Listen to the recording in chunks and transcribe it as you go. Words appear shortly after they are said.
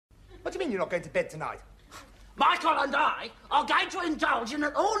you mean you're not going to bed tonight? Michael and I are going to indulge in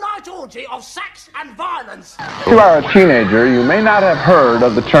an all-night orgy of sex and violence. If you are a teenager, you may not have heard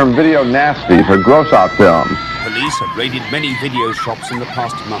of the term video nasty for gross-out films. Police have raided many video shops in the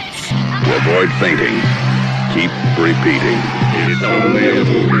past months. To avoid fainting, keep repeating. It's only a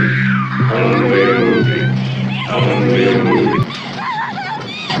movie. Only a movie. Only a movie.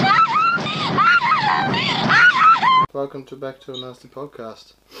 Welcome back to a nasty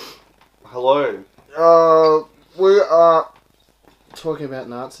podcast. Hello. We are talking about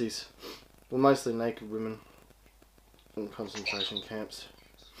Nazis. Well, mostly naked women in concentration camps.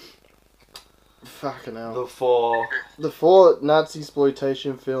 Fucking hell. The four Nazi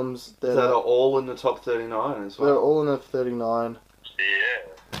exploitation films that are all in the top 39 as well. They're all in the 39.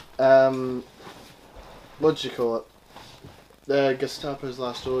 Yeah. What'd you call it? Gestapo's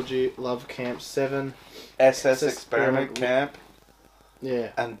Last Orgy, Love Camp 7, SS Experiment Camp.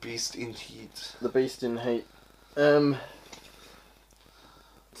 Yeah. And Beast in Heat. The Beast in Heat. So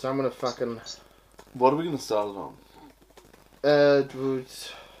I'm gonna fucking... What are we gonna start it on?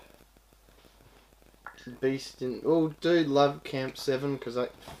 Beast in... We'll do Love Camp 7, because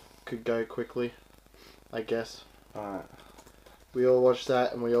that could go quickly, I guess. Alright. We all watched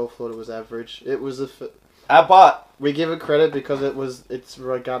that, and we all thought it was average. It was but... We give it credit because it's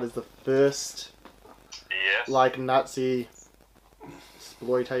regarded as the first... Yes. Like, Nazi...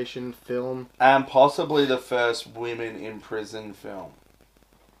 exploitation film. And possibly the first women in prison film.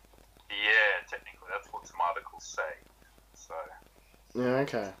 Yeah, technically, that's what some articles say. So. Yeah,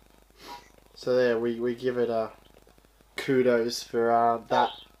 okay. So there, we give it a kudos for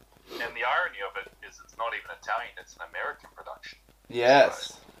that. And the irony of it is it's not even Italian, it's an American production.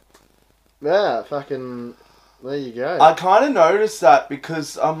 Yes. So. Yeah, fucking... There you go. I kind of noticed that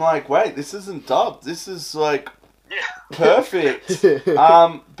because I'm like, wait, this isn't dubbed. This is like... Yeah. Perfect.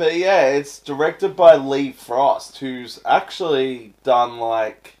 But yeah, it's directed by Lee Frost, who's actually done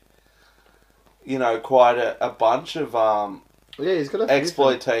like, you know, quite a bunch of yeah, he's got a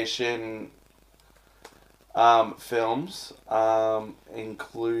exploitation films,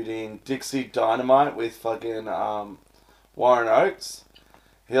 including Dixie Dynamite with fucking Warren Oates.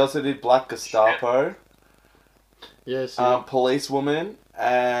 He also did Black Gestapo. Yes. Policewoman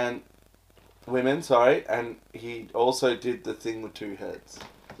and Women, sorry, and he also did The Thing with Two Heads.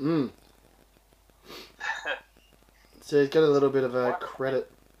 So he's got a little bit of a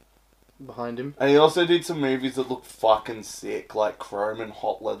credit behind him. And he also did some movies that look fucking sick, like Chrome and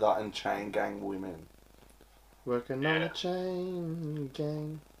Hot Leather and Chain Gang Women. Working on the Chain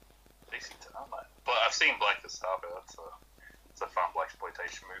Gang. Decent Dynamite. But I've seen Black Gestapo, it's a fun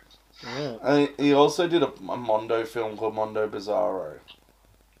blaxploitation movie. Yeah. And he also did a Mondo film called Mondo Bizarro.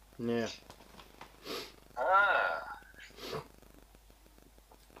 Yeah.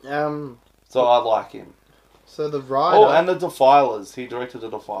 So I like him. So the writer... Oh, and The Defilers. He directed The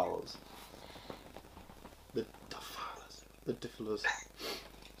Defilers. The Defilers.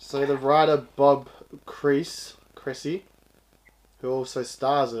 So the writer Bob Cressy, who also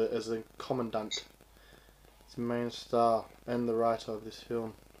stars as a commandant, is the main star and the writer of this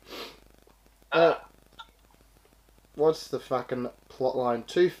film. What's the fucking plotline?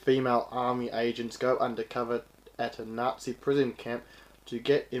 2 female army agents go undercover at a Nazi prison camp to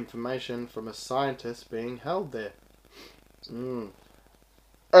get information from a scientist being held there. And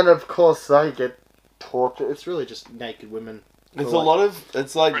of course they get tortured. It's really just naked women. It's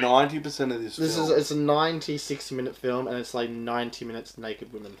it's like 90% of this film. It's a 90-60 minute film, and it's like 90 minutes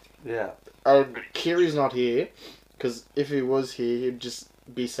naked women. Yeah. Kiri's not here, because if he was here, he'd just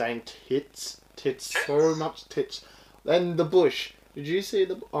be saying tits, so much tits. And the bush. Did you see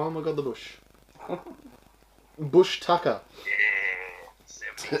the... Oh my god, the bush. Bush Tucker. Yeah,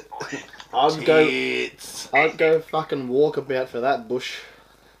 70s boy. I'd go fucking walk about for that bush.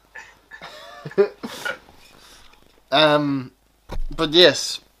 But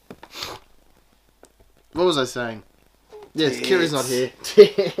yes. What was I saying? Yes, Kiri's not here.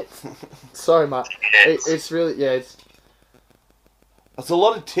 Sorry, Mark. It's really... Yeah, it's a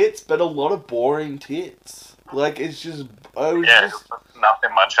lot of tits, but a lot of boring tits. Like, it's just...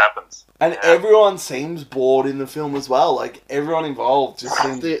 nothing much happens. And everyone seems bored in the film as well. Like, everyone involved just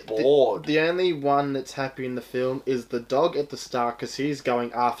seems bored. The only one that's happy in the film is the dog at the start, because he's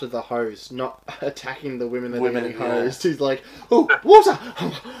going after the hose, not attacking the women that are getting hosed. He's like, oh, water!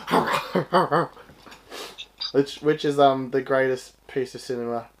 which is the greatest piece of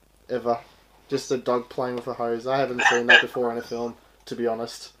cinema ever. Just a dog playing with a hose. I haven't seen that before in a film, to be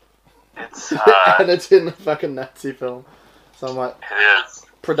honest. It's and it's in a fucking Nazi film. So I'm like, it is.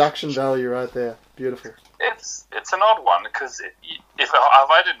 Production value right there. Beautiful. it's an odd one because if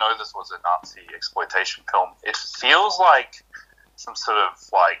I didn't know this was a Nazi exploitation film, it feels like some sort of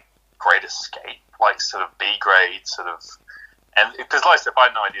like Great Escape, like sort of B grade sort of, and because like I said, I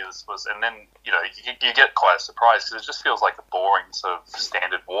had no idea this was, and then you get quite a surprise because it just feels like a boring sort of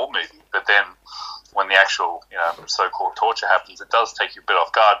standard war movie, but then when the actual so-called torture happens, it does take you a bit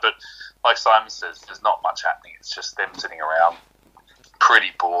off guard. But like Simon says, there's not much happening. It's just them sitting around,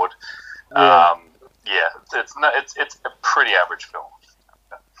 pretty bored. Yeah. It's a pretty average film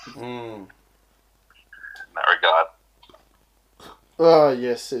in that regard. Oh,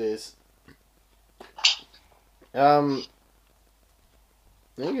 yes, it is. I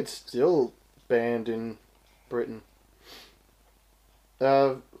think it's still banned in Britain.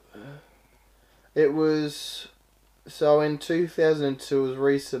 It was... So in 2002 it was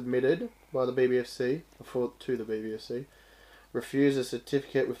resubmitted by the BBC, to the BBC. Refused a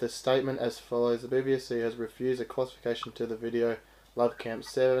certificate with the statement as follows. The BBC has refused a classification to the video. Love Camp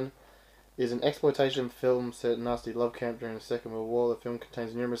 7 is an exploitation film set in nasty love camp during the Second World War. The film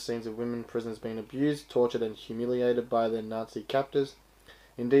contains numerous scenes of women prisoners being abused, tortured and humiliated by their Nazi captors.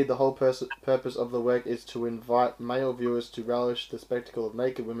 Indeed, the whole purpose of the work is to invite male viewers to relish the spectacle of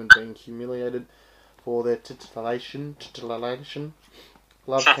naked women being humiliated for their titillation.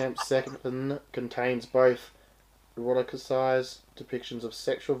 Love Camp 7 contains both eroticized depictions of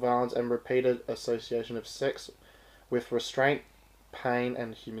sexual violence and repeated association of sex with restraint, pain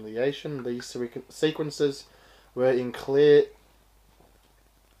and humiliation. These sequences were in clear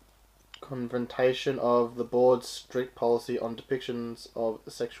confrontation of the board's strict policy on depictions of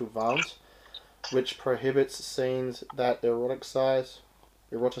sexual violence, which prohibits scenes that eroticize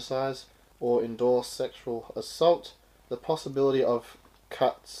or endorse sexual assault. The possibility of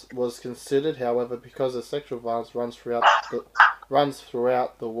cuts was considered, however, because the sexual violence runs throughout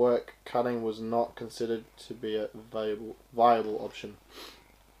the work. Cutting was not considered to be a viable option.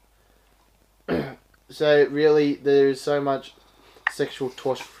 So really, there is so much sexual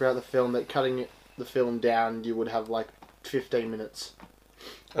torture throughout the film that cutting the film down, you would have like 15 minutes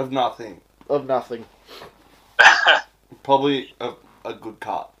Of nothing. Probably a good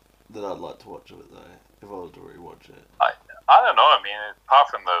cut that I'd like to watch of it though, if I was to rewatch it. I don't know. I mean, apart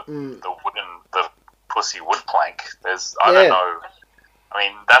from the pussy wood plank, I don't know. I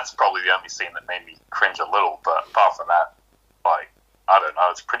mean, that's probably the only scene that made me cringe a little. But apart from that, like, I don't know.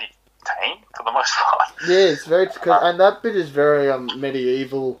 It's pretty tame for the most part. Yeah, it's very and that bit is very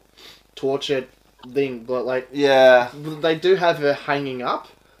medieval torture thing. But like, yeah, they do have her hanging up.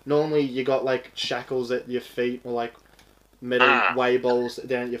 Normally, you got like shackles at your feet or like metal way balls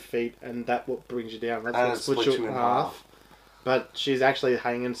down at your feet, and that what brings you down. That's what splits you in half. But she's actually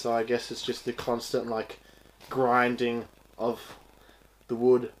hanging, so I guess it's just the constant like grinding of the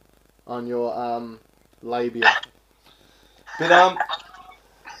wood on your labia. But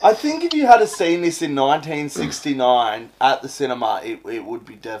I think if you had seen this in 1969 at the cinema, it would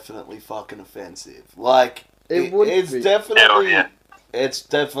be definitely fucking offensive. Like it's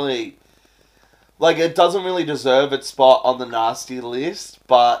definitely like, it doesn't really deserve its spot on the nasty list,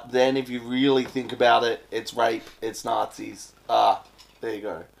 but then if you really think about it, it's rape, it's Nazis. There you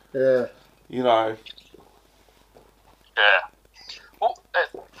go. Yeah. You know. Yeah. Well,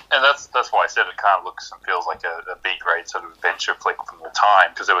 and that's why I said it kind of looks and feels like a B-grade sort of adventure flick from the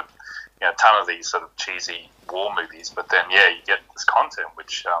time, because there were a ton of these sort of cheesy war movies, but then, you get this content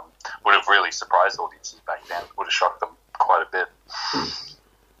which would have really surprised audiences back then, would have shocked them quite a bit.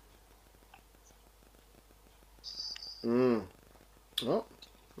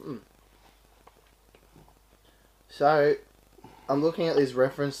 So, I'm looking at these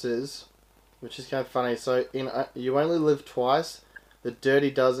references, which is kind of funny. So, in You Only Live Twice, The Dirty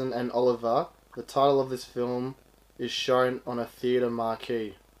Dozen, and Oliver, the title of this film is shown on a theatre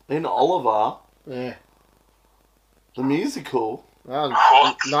marquee. In Oliver? Yeah. The musical?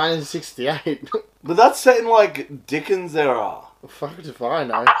 1968. But that's set in, like, Dickens era. Well, fuck if I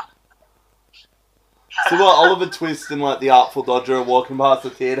know. See what Oliver Twist and like the Artful Dodger are walking past the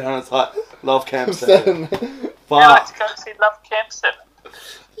theatre and it's like, Love Camp 7. Would you like to go see Love Camp 7?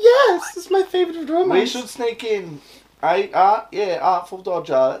 Yes, it's my favourite romance. We should sneak in. Artful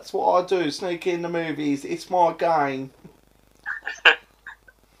Dodger. That's what I do. Sneak in the movies. It's my game.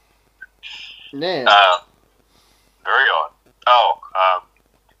 Yeah. Very odd. I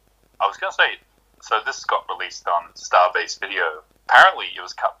was going to say, so this got released on Starbase Video. Apparently it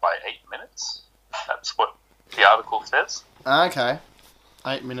was cut by 8 minutes. That's what the article says. Okay.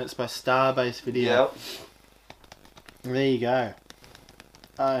 8 minutes by Starbase Video. Yep. There you go.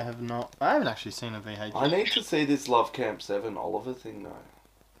 I haven't actually seen a VHS. I need to see this Love Camp 7 Oliver thing though.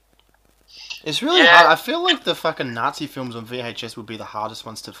 It's really Yeah. hard. I feel like the fucking Nazi films on VHS would be the hardest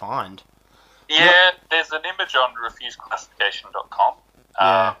ones to find. Yeah, there's an image on refuseclassification.com.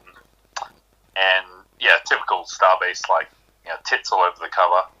 Yeah. And yeah, typical Starbase, like, tits all over the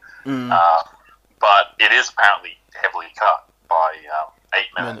cover. But it is apparently heavily cut by 8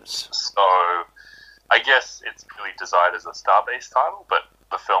 minutes. So I guess it's really designed as a Starbase title, but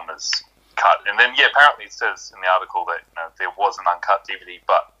the film is cut. And then, apparently it says in the article that there was an uncut DVD,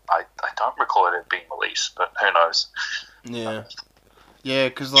 but I don't recall it being released, but who knows. Yeah. Yeah,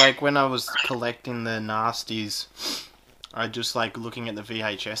 because, like, when I was collecting the nasties, I just, like, looking at the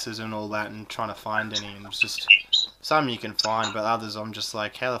VHSs and all that and trying to find any, and it's just, some you can find, but others I'm just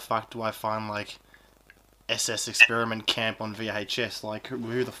like, how the fuck do I find, like, SS Experiment Camp on VHS? Like,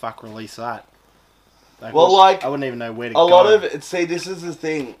 who the fuck released that? Like, Well, like, I wouldn't even know where to go. A lot of it, see, this is the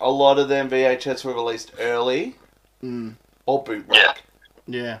thing, a lot of them VHS were released early, or bootleg.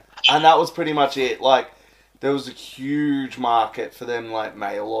 Yeah. And that was pretty much it. Like, there was a huge market for them, like,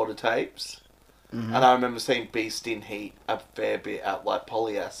 mail order tapes. And I remember seeing Beast in Heat a fair bit at, like,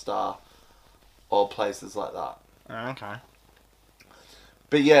 Polyester or places like that. Okay.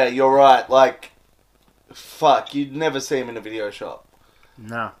 But yeah, you're right. Like, fuck, you'd never see them in a video shop.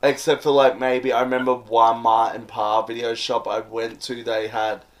 No. Except for, like, maybe, I remember one Martin Parr video shop I went to, they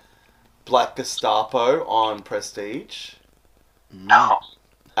had Black Gestapo on Prestige. No.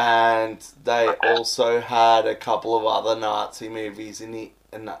 And they also had a couple of other Nazi movies in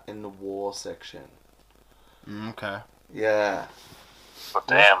the war section. Okay. Yeah. But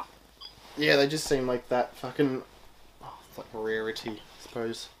damn. Yeah, they just seem like that fucking like rarity, I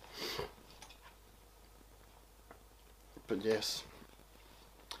suppose. But yes.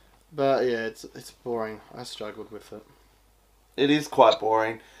 But yeah, it's boring. I struggled with it. It is quite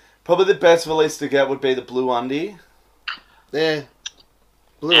boring. Probably the best release to get would be the Blue Undie. Yeah.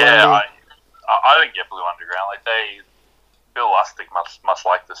 Blue Yeah, Undie. I didn't get Blue Underground. Like, Bill Lustig must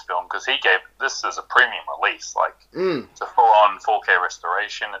like this film, because he gave this as a premium release. Like, it's a full-on 4K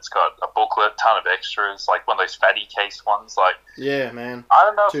restoration. It's got a booklet, ton of extras, like one of those fatty case ones. Like, yeah, man. I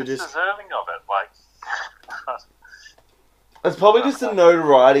don't know if Two it's discs. deserving of it. Like, It's probably just the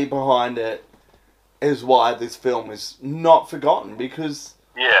notoriety behind it is why this film is not forgotten, because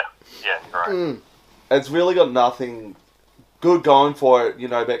yeah, right. it's really got nothing good going for it,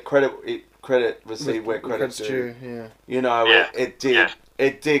 but credit received where credit's due. Yeah.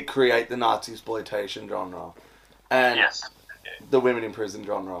 It did create the Nazi exploitation genre and the women in prison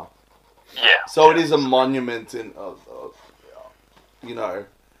genre. Yeah. So it is a monument in Yeah.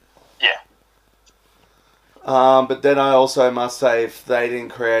 But then I also must say, if they didn't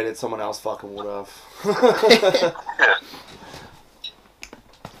create it, someone else fucking would have. Yeah.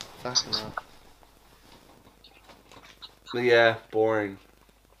 Fucking hell. But yeah, boring.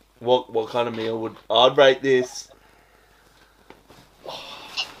 What kind of meal would I'd rate this?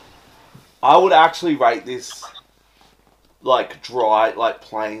 I would actually rate this like dry, like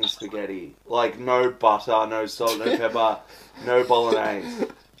plain spaghetti. Like no butter, no salt, no pepper, no bolognese.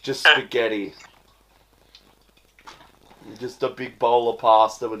 Just spaghetti. Just a big bowl of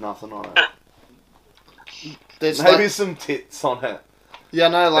pasta with nothing on it. There's Maybe like, some tits on it. yeah,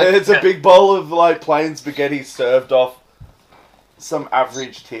 no, like It's a big bowl of like plain spaghetti served off some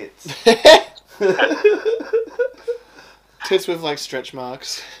average tits. tits with like stretch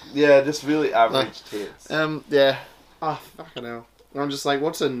marks. Yeah, just really average tits. Yeah. Oh, fucking hell. I'm just like,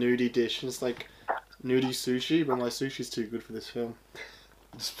 what's a nudie dish? And it's like nudie sushi, but my sushi's too good for this film.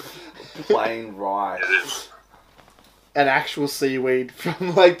 Just plain rice. An actual seaweed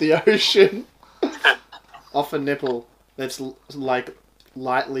from like the ocean off a nipple that's like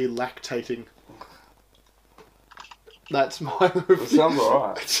lightly lactating. That's my review. Sounds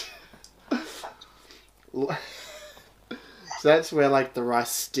alright. So that's where like the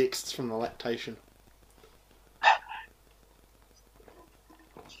rice sticks from the lactation.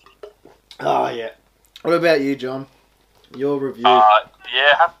 Oh yeah. What about you, John? Your review. Yeah,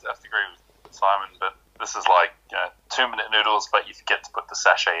 I have to agree with Simon, but this is like 2-minute noodles, but you forget to put the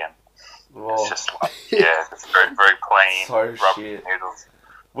sachet in. Oh, It's just like, it's very, very plain, So rubbery shit. noodles.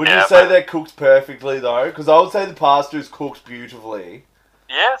 would yeah, you say but- they're cooked perfectly though? Because I would say the pasta is cooked beautifully.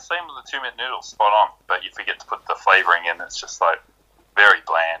 Yeah, same with the 2-minute noodles, spot on. But you forget to put the flavouring in. It's just like very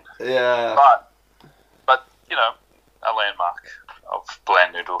bland. Yeah. But a landmark of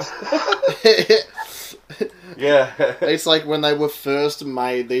bland noodles. Yeah. It's like when they were first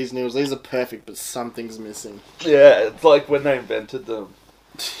made, these noodles, these are perfect, but something's missing. Yeah, it's like when they invented them.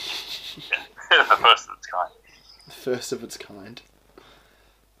 The first of its kind. The first of its kind.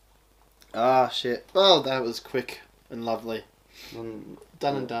 Ah, shit. Oh, that was quick and lovely. Mm,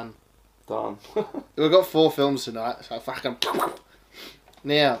 Done and done. Done. We've got 4 films tonight, so fucking...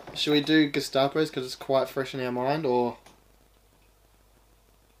 Now, should we do Gestapo's because it's quite fresh in our mind, or...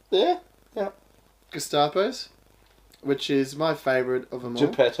 Yeah. Gestapo's, which is my favourite of them all.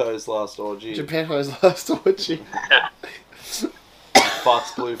 Geppetto's Last Orgy. Geppetto's Last Orgy.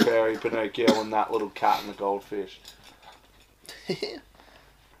 Fucks Blue Fairy, Pinocchio, and that little cat and the goldfish.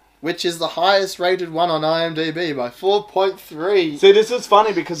 Which is the highest rated one on IMDb by 4.3. See, this is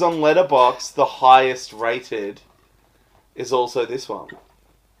funny because on Letterboxd, the highest rated is also this one.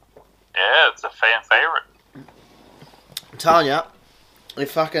 Yeah, it's a fan favorite. I'm telling ya, it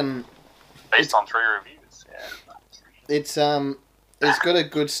fucking... Based on 3 reviews, yeah. It's got a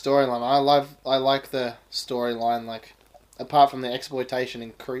good storyline. I like the storyline, like, apart from the exploitation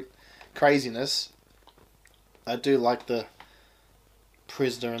and craziness, I do like the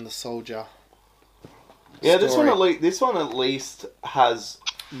prisoner and the soldier. Yeah, story. this one at least has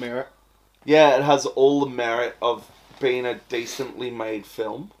Merit. Yeah, it has all the merit of being a decently made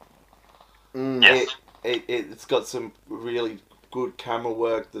film. Yes. It's got some really good camera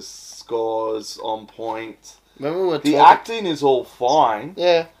work. The score's on point. Remember we were The talking... acting is all fine.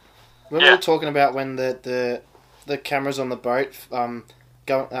 Yeah. Remember we were talking about when the cameras on the boat, you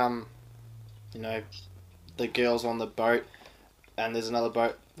know, the girls on the boat, and there's another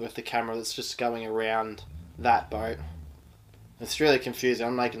boat with the camera that's just going around that boat. It's really confusing.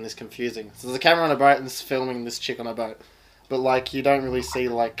 I'm making this confusing. So there's a camera on a boat and it's filming this chick on a boat. But, like, you don't really see,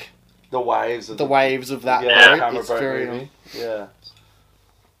 like... The waves of that boat. It's very... Yeah.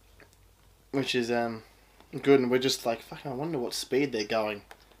 Which is, good. And we're just like, fucking, I wonder what speed they're going.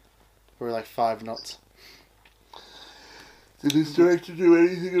 We're like 5 knots. Did this director do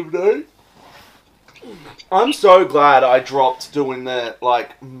anything of note? I'm so glad I dropped doing the,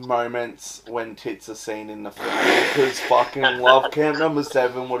 like, moments when tits are seen in the film. Because fucking Love Camp number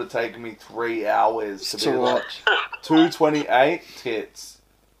 7 would have taken me 3 hours to be watch. Like, 228 tits.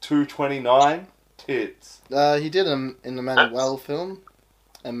 229 tits. He did in the Manuel film.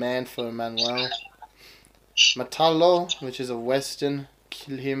 A Man for Manuel. Matalo, which is a western.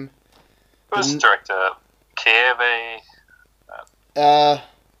 Kill Him. Who's the director? Kieve?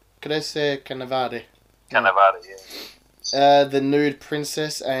 Crece Cannavale. Cannavale, yeah. The Nude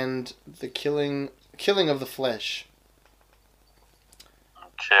Princess and the Killing of the Flesh.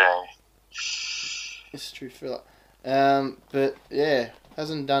 Okay. It's true thriller. But yeah,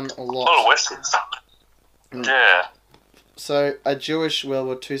 hasn't done a lot. A lot of westerns. Yeah. So, a Jewish World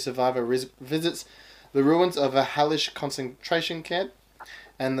War II survivor visits the ruins of a hellish concentration camp,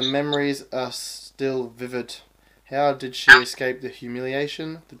 and the memories are still vivid. How did she escape the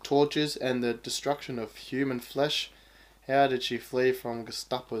humiliation, the tortures, and the destruction of human flesh? How did she flee from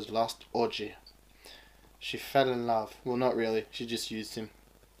Gestapo's last orgy? She fell in love. Well, not really. She just used him.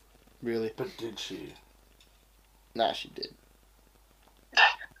 Really. But did she? Nah, she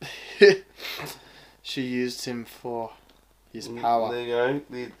did. She used him for his power. There you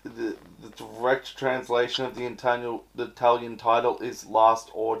go. The direct translation of the Italian title is Last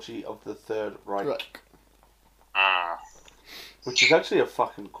Orgy of the Third Reich. Right. Which is actually a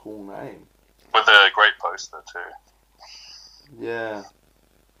fucking cool name. With a great poster, too. Yeah.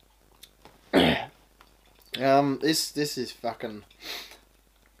 This is fucking...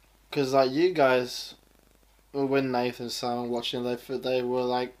 Because, like, you guys... When Nathan and Simon watching, they were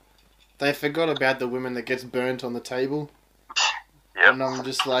like... They forgot about the women that gets burnt on the table. Yep. And I'm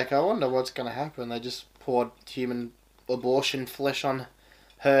just like, I wonder what's going to happen. They just poured human abortion flesh on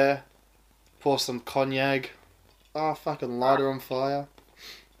her. Pour some cognac. Oh, fucking light her on fire.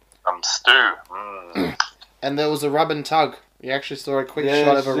 Stew. And there was a rub and tug. You actually saw a quick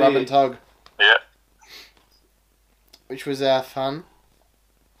shot of a rub and tug. Yeah. Which was fun.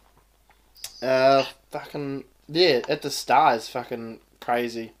 Fucking... Yeah, at the stars, fucking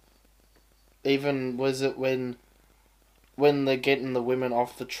crazy. Even, was it when they're getting the women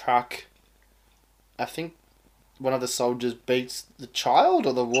off the truck, I think one of the soldiers beats the child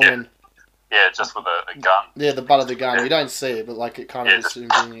or the woman? Yeah, just with a gun. Yeah, the butt of the gun. Yeah. You don't see it, but like it kind of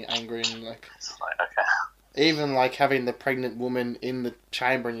assumes being angry and like... Okay. Even like having the pregnant woman in the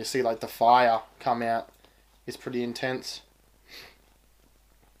chamber and you see like the fire come out is pretty intense.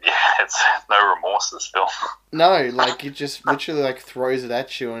 Yeah, it's no remorse, this film. No, like it just literally like throws it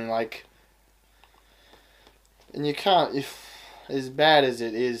at you and like... And you can't, if as bad as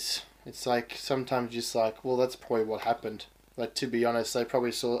it is, it's like sometimes just like, well, that's probably what happened. Like, to be honest, they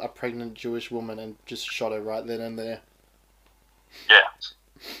probably saw a pregnant Jewish woman and just shot her right then and there. Yeah.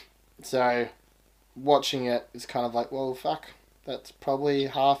 So, watching it is kind of like, well, fuck, that's probably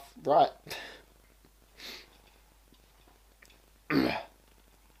half right.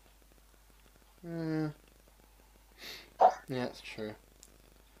 Yeah, that's true.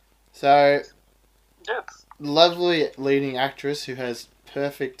 So, Yeah, lovely leading actress who has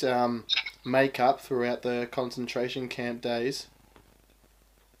perfect makeup throughout the concentration camp days.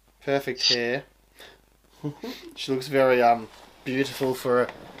 Perfect hair. She looks very beautiful for a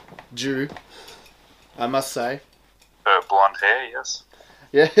Jew, I must say. her blonde hair, yes.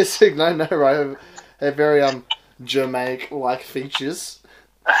 Yes, no, right. Her very Jamaican-like features.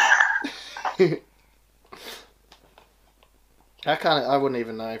 I wouldn't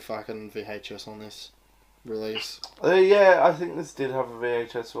even know fucking VHS on this release. Yeah, I think this did have a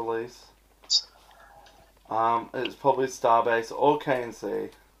VHS release. It's probably Starbase or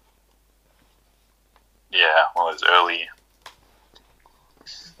KNC. Yeah, one of those early.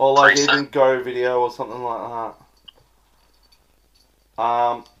 Or like Pre-set. even Go Video or something like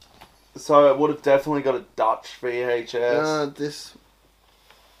that. So it would have definitely got a Dutch VHS.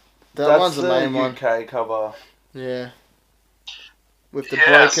 That That's one's the main one. UK cover. Yeah. With the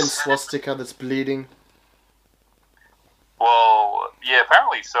Yes. broken swastika that's bleeding. Well, yeah,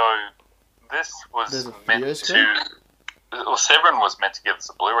 apparently so. This There's was a meant video to. screen? Well, Severin was meant to give us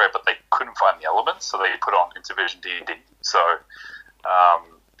a Blu-ray, but they couldn't find the elements, so they put it on Intervision DVD. So,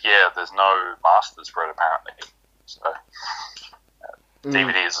 yeah, there's no masters for it apparently. So,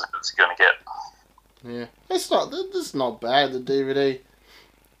 DVD is as good as it's going to get. Yeah. It's not bad, the DVD.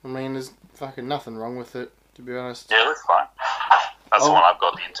 I mean, there's fucking nothing wrong with it, to be honest. Yeah, that's fine. That's the one I've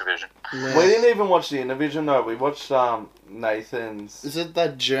got, the Intervision. Yeah. We didn't even watch the Intervision though. We watched Nathan's. Is it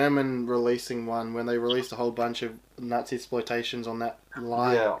that German releasing one when they released a whole bunch of Nazi exploitations on that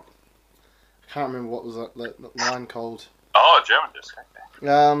line? Yeah. I can't remember what was that line called. Oh, German disc.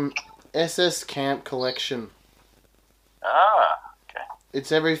 Okay. SS Camp Collection. Ah, okay.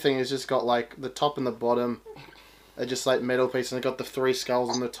 It's everything. It's just got like the top and the bottom are just like metal pieces, and they got the 3 skulls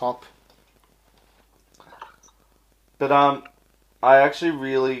on the top. But I actually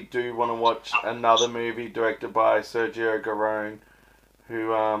really do want to watch another movie directed by Sergio Garone,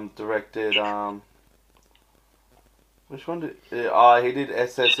 who directed which one did he did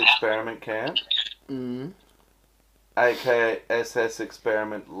SS Experiment Camp, aka SS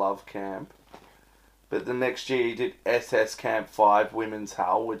Experiment Love Camp. But the next year he did SS Camp 5 Women's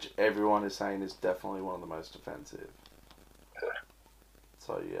Hell, which everyone is saying is definitely one of the most offensive.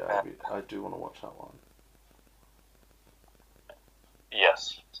 So yeah, I do want to watch that one.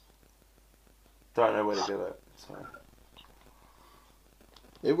 Yes. Don't know where to get it. So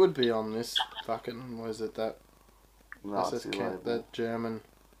It would be on this fucking, what is it, that Nazi SS Camp, label. that German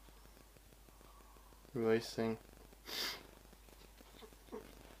release thing.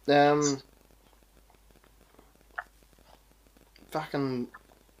 Fucking,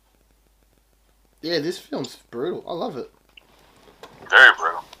 yeah, this film's brutal. I love it. Very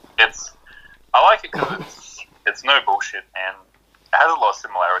brutal. I like it because it's no bullshit, and it has a lot of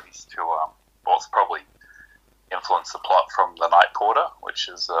similarities to what's probably influenced the plot from The Night Porter, which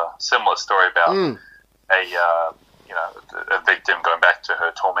is a similar story about a victim going back to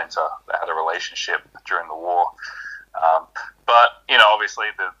her tormentor that had a relationship during the war. But obviously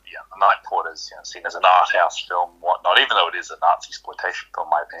the Night Porter is seen as an art house film, whatnot, even though it is a Nazi exploitation film,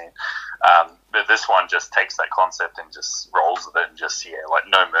 in my opinion. But this one just takes that concept and just rolls with it and just like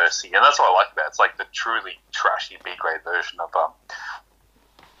no mercy, and that's what I like about it. It's like the truly trashy B-grade version of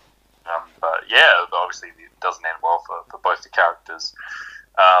but yeah, obviously it doesn't end well for both the characters.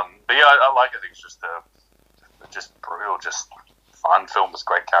 But yeah, I like it. I think it's just brutal, just fun film with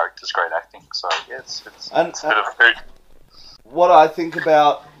great characters, great acting. So yeah, it's a bit of a hoot. What I think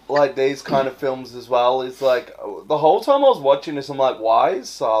about like these kind of films as well is like the whole time I was watching this, I'm like, why is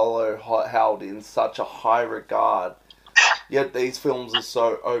Salo held in such a high regard? Yet these films are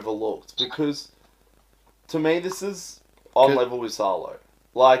so overlooked, because to me this is on level with Salo.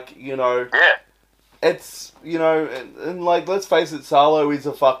 Like, it's, and like, let's face it, Salo is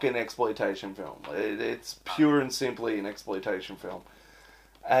a fucking exploitation film. It's pure and simply an exploitation film.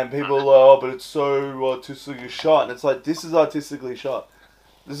 And people are like, oh, but it's so artistically shot. And it's like, this is artistically shot.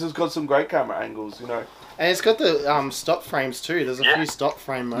 This has got some great camera angles, And it's got the stop frames too. There's a few stop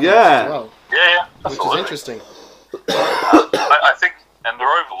frame moments Yeah. as well. Yeah, Which is interesting. I think, and they're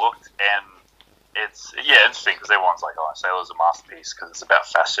overlooked, and it's interesting because everyone's like, "Oh, Sailor's a masterpiece" because it's about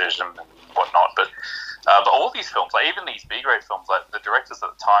fascism and whatnot. But all these films, like even these B-grade films, like the directors at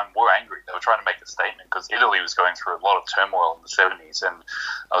the time were angry. They were trying to make a statement because Italy was going through a lot of turmoil in the 70s, and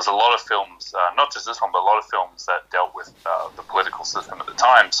there was a lot of films, not just this one, but a lot of films that dealt with the political system at the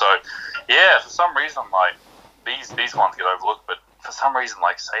time. So, yeah, for some reason, like these ones get overlooked, but for some reason,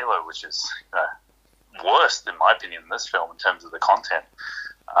 like Sailor, which is worst in my opinion in this film in terms of the content.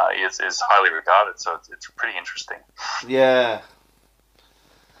 is highly regarded. So it's pretty interesting. Yeah.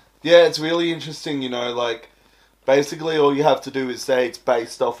 Yeah, it's really interesting, you know, like, basically all you have to do is say it's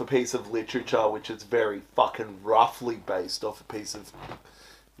based off a piece of literature, which is very fucking roughly based off a piece of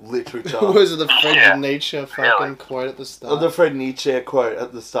literature. Was it the Fred Yeah. Nietzsche fucking Really? quote at the start? The Fred Nietzsche quote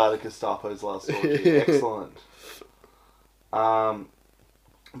at the start of Gestapo's last orgy. Excellent.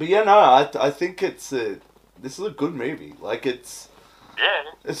 But yeah, no, I think this is a good movie. Like, it's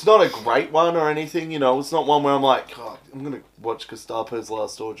not a great one or anything, you know. It's not one where I'm like, God, I'm going to watch Gestapo's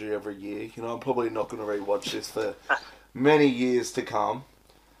Last Orgy every year. You know, I'm probably not going to rewatch this for many years to come.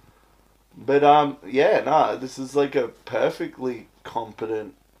 But, yeah, no, this is like a perfectly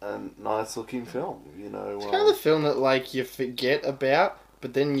competent and nice looking film, you know. It's kind of the film that, like, you forget about,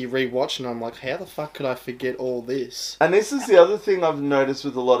 but then you rewatch and I'm like, how the fuck could I forget all this? And this is the other thing I've noticed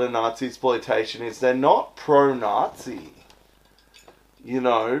with a lot of Nazi exploitation is they're not pro-Nazi. You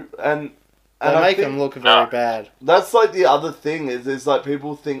know, and They I make think them look very bad. that's like the other thing is like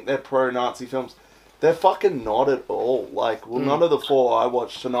people think they're pro-Nazi films. They're fucking not at all. Like, well, none of the 4 I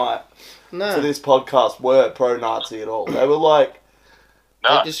watched tonight No. to this podcast were pro-Nazi at all. They were like,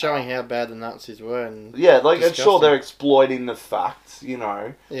 They're just showing how bad the Nazis were. And yeah, like, and sure, disgusting. they're exploiting the facts, you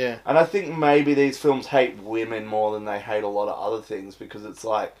know. Yeah. And I think maybe these films hate women more than they hate a lot of other things because it's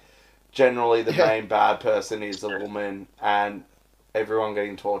like, generally the main bad person is a woman and everyone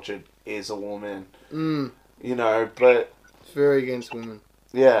getting tortured is a woman. You know, but... It's very against women.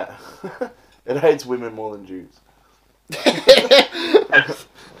 Yeah. It hates women more than Jews.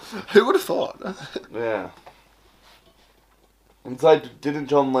 Who would have thought? Yeah. It's like, didn't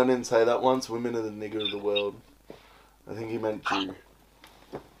John Lennon say that once? Women are the nigger of the world. I think he meant Jew.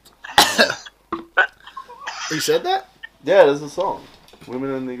 He said that? Yeah, there's a song. Women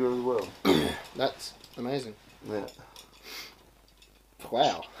are the nigger of the world. That's amazing. Yeah.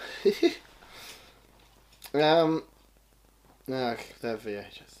 Wow. No, that VHS,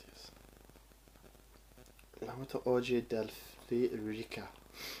 yes. Lamato Orgy del Rica.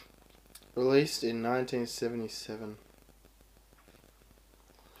 Released in 1977.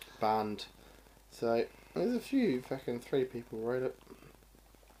 Banned. So, there's a few, fucking 3 people wrote it.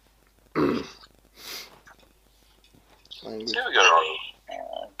 Language. Here we go.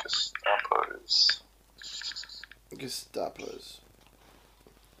 Gestapo's. Gestapo's.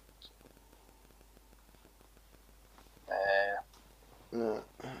 No.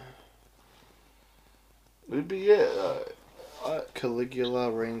 It'd be, yeah. Caligula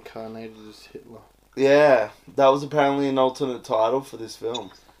reincarnated as Hitler. Yeah, that was apparently an alternate title for this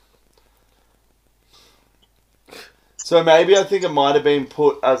film. So maybe I think it might have been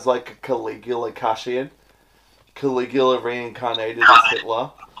put as like a Caligula cash-in. Caligula reincarnated as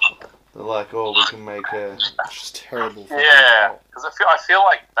Hitler. They're like, oh, we can make a... Just terrible. Yeah, because I feel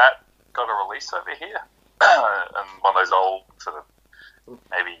like that got a release over here. And one of those old sort of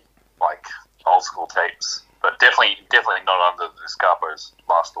maybe like old school tapes, but definitely not under the Gestapo's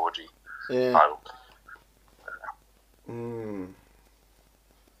Last Orgy title.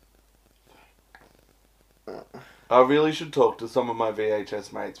 I really should talk to some of my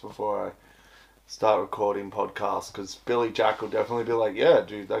VHS mates before I start recording podcasts, because Billy Jack will definitely be like, yeah,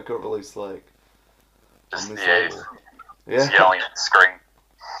 dude, that got released like Just, on this yeah, label. he's yelling at the screen.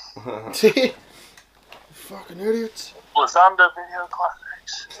 Fucking idiots. Was under Video Classics.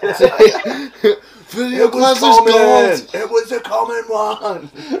 Video It was classics common! gold. It was a common one!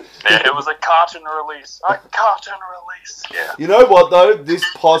 Yeah, it was a cartoon release. A cartoon release. Yeah. You know what, though? This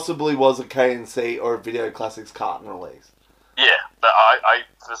possibly was a KNC or a Video Classics carton release. Yeah, but I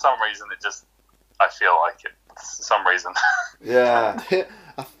for some reason I feel like it. For some reason. Yeah.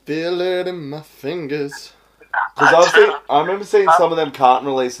 I feel it in my fingers. Because I remember seeing some of them carton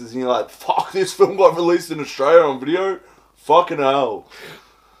releases and you're like, fuck, this film got released in Australia on video? Fucking hell.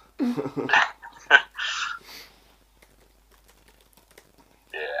 Yeah.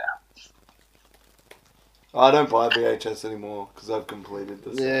 I don't buy VHS anymore because I've completed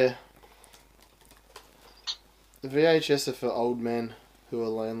this. Yeah. The VHS are for old men who are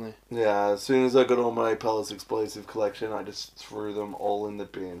lonely. Yeah, as soon as I got all my Palace Explosive collection, I just threw them all in the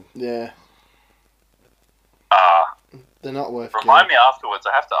bin. Yeah. They're not worth Remind me afterwards.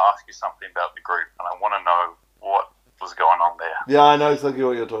 I have to ask you something about the group, and I want to know what was going on there. Yeah, I know exactly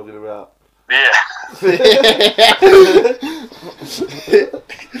what you're talking about. Yeah.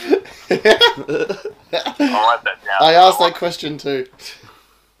 I'll write that down. I asked that question too.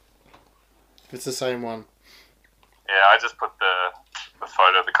 It's the same one. Yeah, I just put the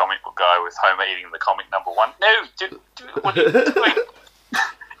photo of the comic book guy with Homer eating the comic number 1. No, what are you doing?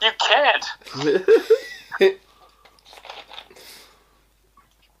 You can't.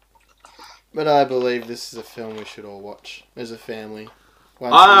 But I believe this is a film we should all watch as a family.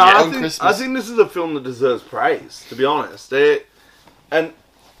 I Christmas. think this is a film that deserves praise, to be honest. It's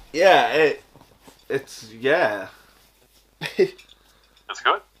yeah. It's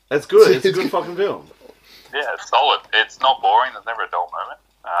good. It's good. It's a good fucking film. Yeah, it's solid. It's not boring. There's never a dull moment.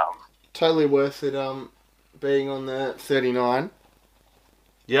 Totally worth it. Being on the 39.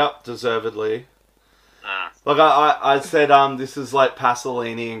 Yep, deservedly. Mm. Like I said, this is like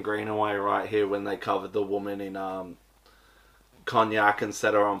Pasolini and Greenaway right here when they covered the woman in Cognac and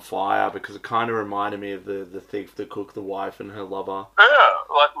set her on fire, because it kind of reminded me of the thief, the cook, the wife, and her lover.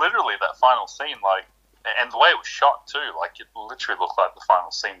 Yeah, like literally that final scene, like, and the way it was shot too, like it literally looked like the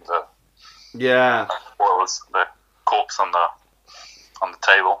final scene. Yeah. Well, it was the corpse on the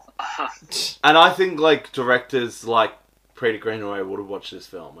table. And I think like directors like Peter Greenaway would have watched this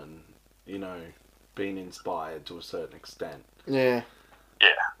film and, you know, been inspired to a certain extent. Yeah. Yeah.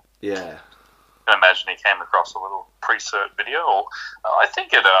 Yeah. I imagine he came across a little pre-cert video, or I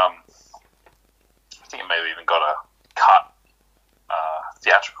think it maybe even got a cut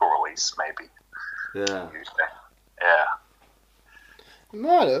theatrical release, maybe. Yeah. Yeah.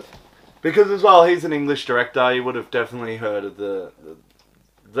 Might have. Because as well, he's an English director. You would have definitely heard of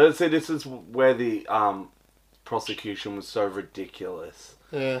see, this is where the prosecution was so ridiculous.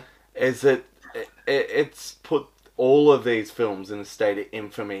 Yeah. Is that it's put all of these films in a state of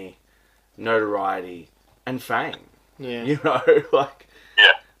infamy, notoriety, and fame. Yeah. You know, like...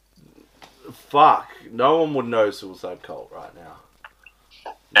 Yeah. Fuck. No one would know Suicide Cult right now.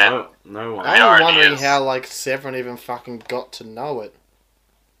 No one. I'm wondering how, like, Severin even fucking got to know it.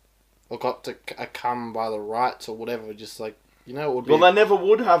 Or got to come by the rights or whatever, just like, you know, it would be... Well, they never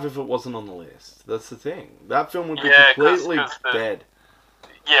would have if it wasn't on the list. That's the thing. That film would be completely dead.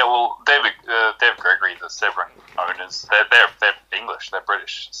 Yeah, well, David Gregory, the Severin owners, they're English, they're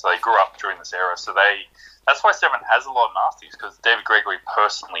British, so they grew up during this era. So that's why Severin has a lot of nasties, because David Gregory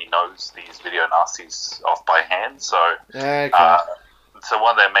personally knows these video nasties off by hand. So, okay. So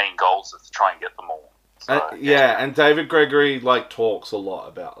one of their main goals is to try and get them all. So, and David Gregory like talks a lot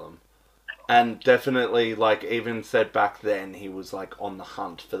about them, and definitely like even said back then he was like on the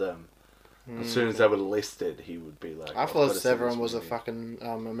hunt for them. As soon as they were listed, he would be like... I thought Severin was a fucking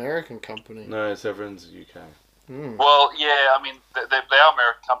American company. No, Severin's UK. Mm. Well, yeah, I mean, they are an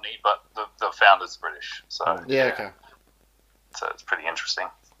American company, but the founder's British. So yeah, okay. So it's pretty interesting.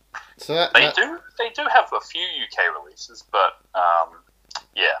 So they do have a few UK releases, but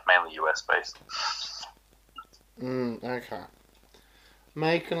mainly US based. Okay.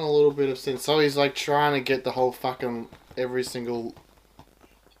 Making a little bit of sense. So he's like trying to get the whole fucking every single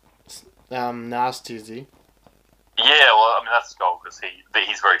nasty, is he? Yeah, well, I mean that's the goal, because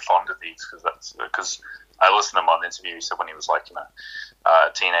he's very fond of these, because I listened to him on the interview. He said when he was like a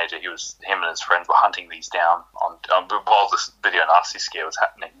teenager, him and his friends were hunting these down while this video nasty scare was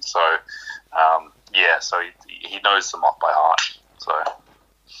happening. So so he knows them off by heart. So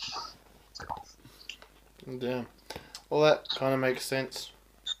damn. Well, that kind of makes sense.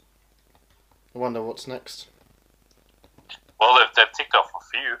 I wonder what's next. Well, they've ticked off a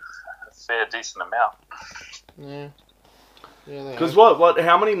few. Fair decent amount. Yeah. Because what?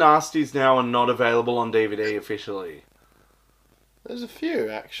 How many nasties now are not available on DVD officially? There's a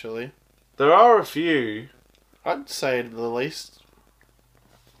few, actually. There are a few. I'd say at the least.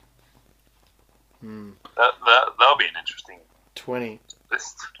 That'll be an interesting 20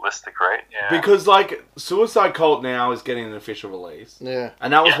 list to create. Yeah. Because like Suicide Cult now is getting an official release. Yeah.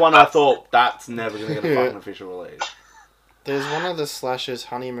 And that was one I thought that's never going to get a fucking official release. There's one of the slashers,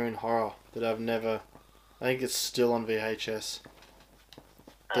 Honeymoon Horror, that I've never... I think it's still on VHS.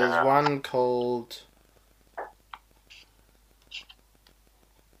 There's one called...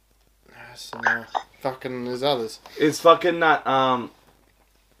 there's others. It's fucking that,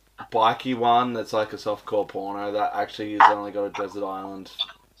 bikey one that's like a softcore porno that actually has only got a Desert Island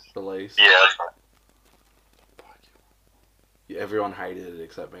release. Yeah, that's right. Everyone hated it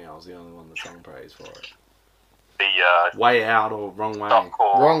except me. I was the only one that sang praise for it. The Way Out or Wrong Way.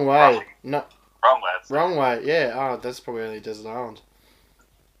 Wrong Way. No. Wrong Way. Wrong Way. Yeah. Oh, that's probably only Desert Island.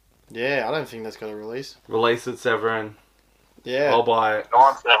 Yeah, I don't think that's got a release. Release it, Severin. Yeah. I'll buy it. Go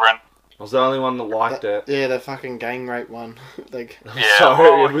on, Severin. I was the only one that liked it. Yeah, the fucking gang rape one.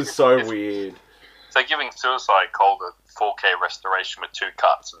 It was so weird. So giving Suicide Cult a 4K restoration with 2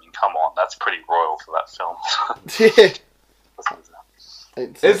 cuts, I mean, come on, that's pretty royal for that film. Yeah.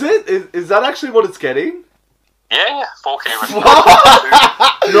 Is it? Is that actually what it's getting? Yeah, 4K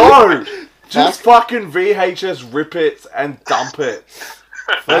restoration. No! Just fucking VHS rip it and dump it.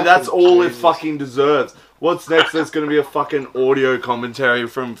 That's all it fucking deserves. What's next? There's going to be a fucking audio commentary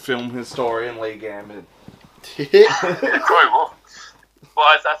from film historian Lee Gambit. Well,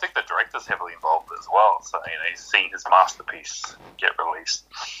 I think the director's heavily involved as well, so he's seeing his masterpiece get released.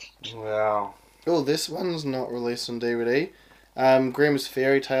 Wow. Oh, this one's not released on DVD. Grimm's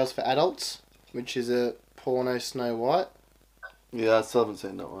Fairy Tales for Adults, which is a porno Snow White. Yeah, I still haven't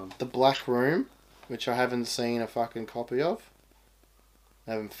seen that one. The Black Room, which I haven't seen a fucking copy of.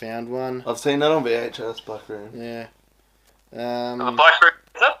 I haven't found one. I've seen that on VHS, Black Room. Yeah. The Black Room,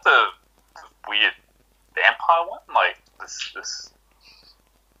 is that the weird vampire one? Like, this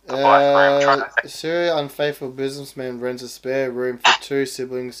the Black Room, I'm trying to think. Serial unfaithful businessman rents a spare room for two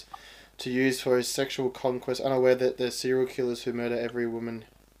siblings to use for his sexual conquest, unaware that they're serial killers who murder every woman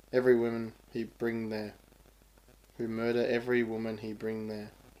he bring there. Who murder every woman he bring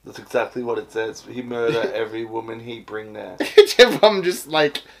there. That's exactly what it says. He murder every woman he bring there. I'm just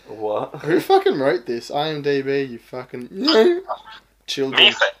like, what? Who fucking wrote this? IMDb, you fucking children.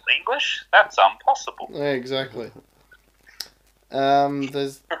 Me for English? That's impossible. Yeah, exactly.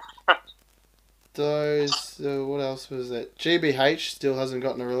 There's those. What else was it? GBH still hasn't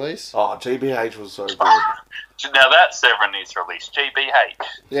gotten a release. Oh, GBH was so good. Now that Severin needs released. GBH.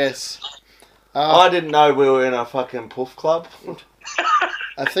 Yes. I didn't know we were in a fucking puff club.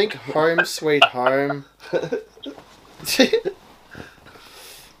 I think Home Sweet Home.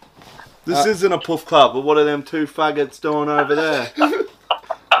 This isn't a puff club, but what are them two faggots doing over there?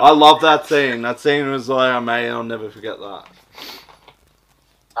 I love that scene. That scene was like, I'll never forget that.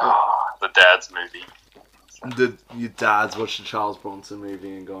 The dad's movie. Your dad's watched the Charles Bronson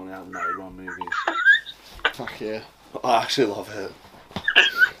movie and gone out and made one movie. Fuck yeah. I actually love it.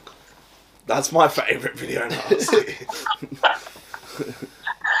 That's my favourite video nasty.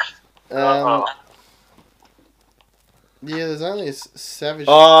 Yeah, there's only a Savage.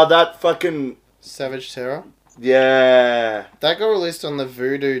 Oh, that fucking Savage Terror. Yeah. That got released on the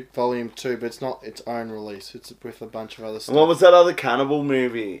Voodoo Volume 2, but it's not its own release. It's with a bunch of other stuff. And what was that other cannibal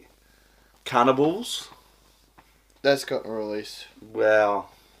movie? Cannibals? That's got a release. Wow.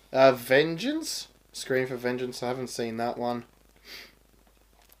 Vengeance? Scream for Vengeance. I haven't seen that one.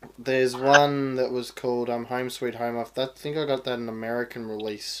 There's one that was called Home Sweet Home. I think I got that in American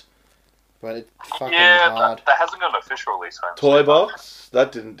release. But it's fucking hard. That hasn't got an official release. Toy Box?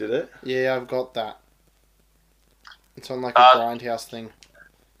 That did it? Yeah, I've got that. It's on like a Grindhouse thing.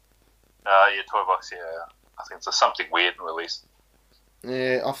 Yeah, Toy Box, yeah. I think it's something weird release.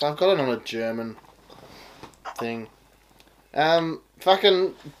 Yeah, I've got it on a German thing.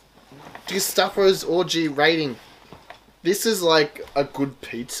 Fucking Gestapo's Orgy rating. This is like a good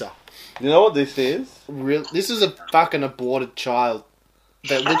pizza. You know what this is? This is a fucking aborted child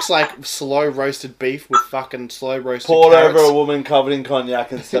that looks like slow roasted beef with fucking slow roasted poured carrots. over a woman covered in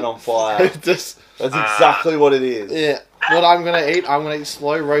cognac and set on fire. That's exactly what it is. Yeah. What I'm gonna eat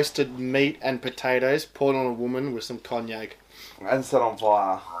slow roasted meat and potatoes poured on a woman with some cognac. And set on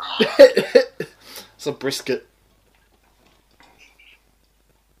fire. It's a brisket.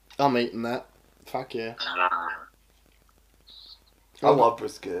 I'm eating that. Fuck yeah. I love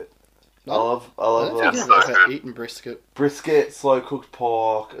brisket. I love I've ever eaten brisket. Brisket, slow cooked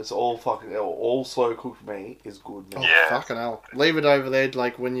pork. It's all slow cooked meat is good. Oh, yeah. Fucking hell. Leave it over there,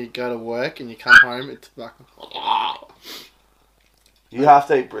 like when you go to work and you come home. It's fucking. You have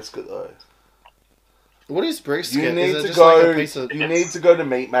to eat brisket though. What is brisket? You need is it to just go. Like a piece of... You need to go to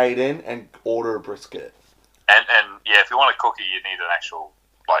Meat Maiden and order a brisket. And yeah, if you want to cook it, you need an actual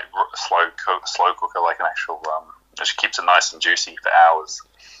like slow cooker, like an actual which keeps it nice and juicy for hours.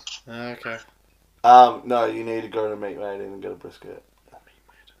 Okay. No, you need to go to Meat Maiden and get a brisket.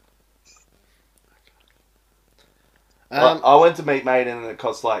 I went to Meat Maiden and it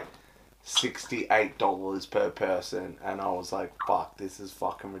cost like $68 per person, and I was like, "Fuck, this is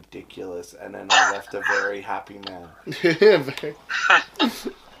fucking ridiculous." And then I left a very happy man.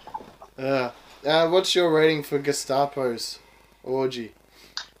 What's your rating for Gestapo's Orgy?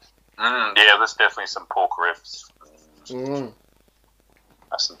 Yeah, there's definitely some pork riffs.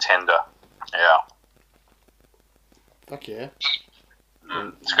 That's some tender. Yeah. Fuck yeah.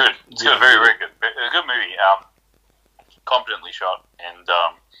 It's good. It's good. Very, very good. A good movie. Competently shot, and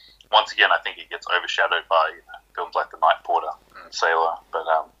once again, I think it gets overshadowed by films like The Night Porter and Sailor. But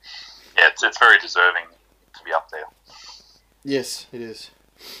yeah, it's very deserving to be up there. Yes, it is.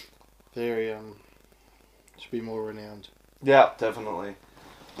 Very should be more renowned. Yeah, definitely.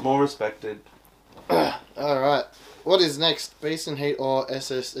 More respected. Alright. What is next? Beast and Heat or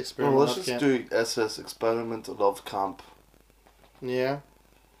SS Experiment? Well, let's just do SS Experiment of Camp. Yeah.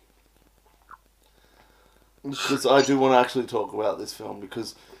 Because I do want to actually talk about this film,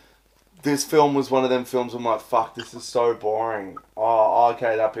 because this film was one of them films I'm like, fuck, this is so boring. Oh,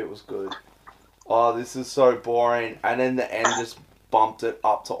 okay, that bit was good. Oh, this is so boring. And then the end just bumped it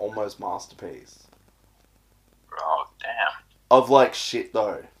up to almost masterpiece. Oh, damn. Of like shit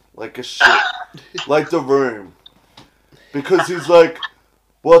though. Like a shit. Like The Room. Because he's like,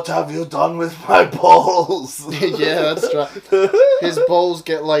 what have you done with my balls? Yeah, that's right. His balls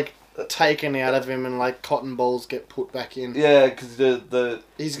get like taken out of him and like cotton balls get put back in. Yeah, because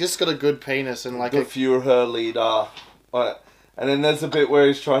He's just got a good penis and like the Führer leader. And then there's a bit where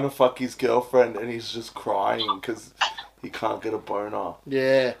he's trying to fuck his girlfriend and he's just crying because he can't get a boner.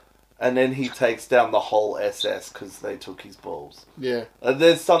 Yeah. And then he takes down the whole SS because they took his balls. Yeah.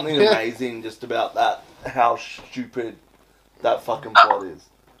 There's something amazing just about that, how stupid that fucking plot is.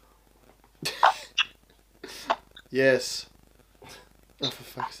 Yes. Oh, for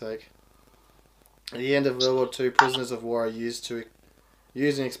fuck's sake. At the end of World War II, prisoners of war are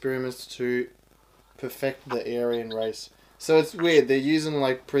using experiments to perfect the Aryan race. So it's weird. They're using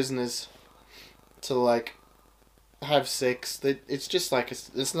like prisoners to like have sex. It's just like it's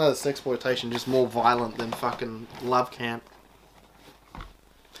another sexploitation, just more violent than fucking Love Camp.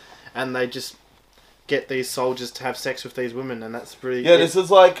 And they just get these soldiers to have sex with these women, and that's pretty. Yeah, this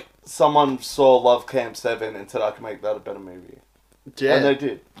is like someone saw Love Camp 7 and said I can make that a better movie. Yeah. And they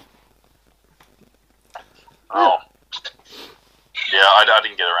did. Oh. Yeah, I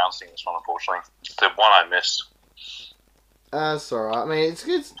didn't get around to seeing this one, unfortunately. The one I missed. That's alright. I mean, it's a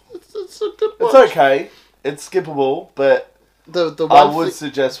good It's watch. okay. It's skippable, but The I one would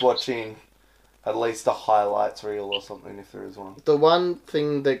suggest watching at least a highlights reel or something if there is one. the one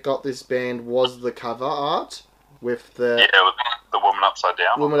thing that got this banned was the cover art with the Yeah, with the woman upside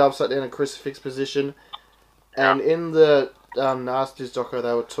down. woman upside down in a crucifix position. And in the Nasties doco,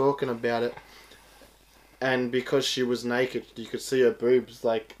 they were talking about it. And because she was naked, you could see her boobs.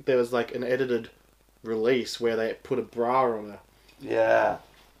 Like there was like an edited release where they put a bra on her. Yeah.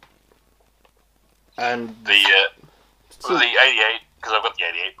 And The 88, because I've got the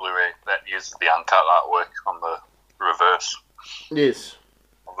 88 Blu-ray, that uses the uncut artwork on the reverse yes,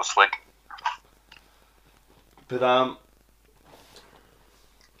 of the slick. But,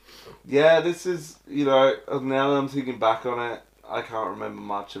 yeah, this is, now that I'm thinking back on it, I can't remember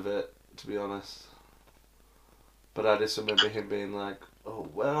much of it, to be honest. But I just remember him being like, oh,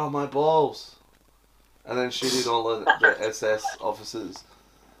 where are my balls? And then shooting all of the SS officers.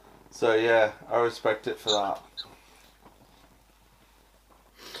 So, yeah, I respect it for that.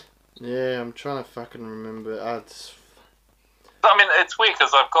 yeah, I'm trying to fucking remember. I mean, it's weird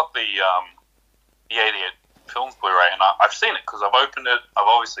because I've got the 88 Films Blu-ray and I've seen it because I've opened it, I've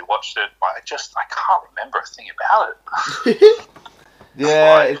obviously watched it, but I can't remember a thing about it.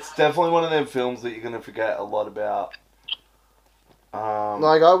 Yeah, it's definitely one of them films that you're going to forget a lot about.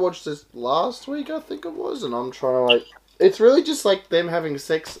 Like I watched this last week, I think it was, and I'm trying to like. It's really just like them having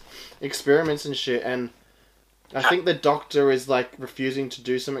sex experiments and shit, and I think the doctor is like refusing to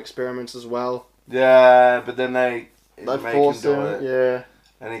do some experiments as well. Yeah, but then they make force him do him, it, yeah,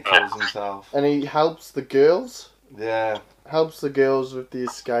 and he kills himself. and he helps the girls. Yeah. Helps the girls with the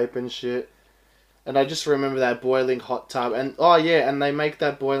escape and shit. And I just remember that boiling hot tub, and oh yeah, and they make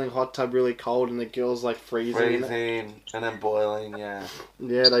that boiling hot tub really cold, and the girls like freezing. Freezing and then boiling, yeah.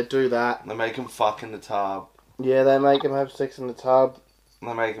 Yeah, they do that. They make him fuck in the tub. Yeah, they make him have sex in the tub.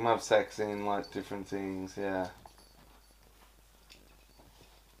 They make him have sex in like different things, yeah.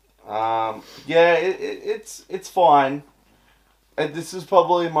 Yeah, it's fine. And this is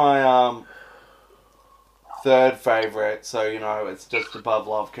probably my third favourite, so it's just above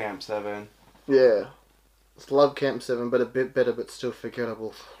Love Camp 7. Yeah. It's Love Camp 7, but a bit better, but still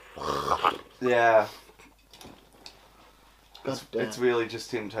forgettable. Yeah. God damn. It's really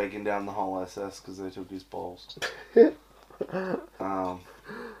just him taking down the whole SS because they took his balls.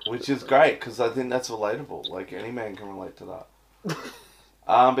 Which is great because I think that's relatable. Like any man can relate to that.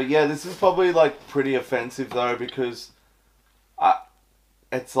 But yeah, this is probably like pretty offensive though because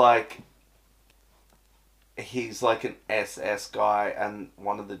it's like he's like an SS guy and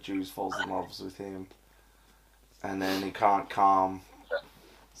one of the Jews falls in love with him and then he can't calm,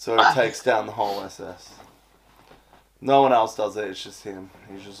 so he takes down the whole SS. No one else does it, it's just him.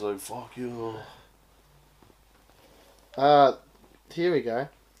 He's just like, fuck you. Here we go.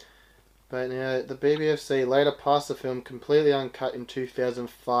 But the BBFC later passed the film completely uncut in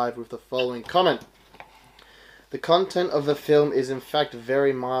 2005 with the following comment. The content of the film is in fact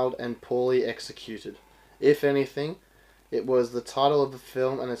very mild and poorly executed. If anything, it was the title of the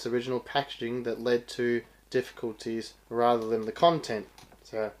film and its original packaging that led to difficulties rather than the content.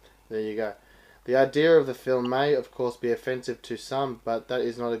 So, there you go. The idea of the film may, of course, be offensive to some, but that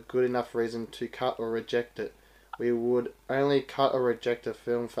is not a good enough reason to cut or reject it. We would only cut or reject a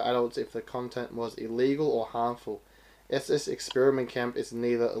film for adults if the content was illegal or harmful. SS Experiment Camp is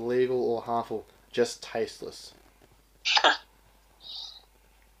neither illegal or harmful, just tasteless.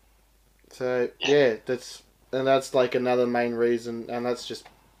 So, yeah, that's like another main reason, and that's just,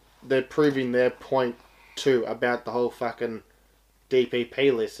 they're proving their point too about the whole fucking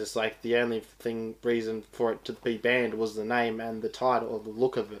DPP list. It's like the only reason for it to be banned was the name and the title or the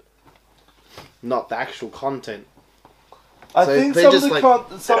look of it, not the actual content. I So think they some of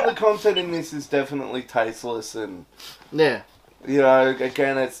just, the content in this is definitely tasteless, and Yeah. you know,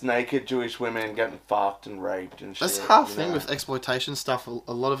 again, it's naked Jewish women getting fucked and raped and shit. That's the hard you thing know. with exploitation stuff. A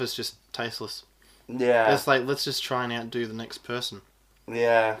lot of it's just tasteless. Yeah, It's like, let's just try and outdo the next person.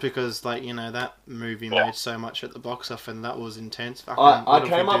 yeah. Because, like, you know, that movie made so much at the box office and that was intense. Fucking, I what if we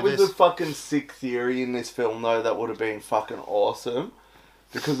came do up with this? a fucking sick theory in this film, though, that would have been fucking awesome.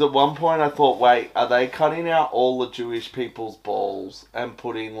 Because at one point I thought, wait, are they cutting out all the Jewish people's balls and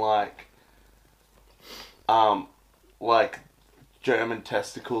putting, like German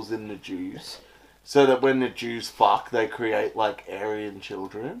testicles in the Jews? So that when the Jews fuck, they create, like, Aryan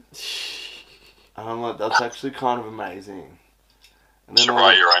children? And I'm like, that's actually kind of amazing. And You should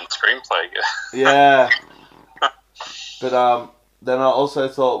write your own screenplay. Yeah. But then I also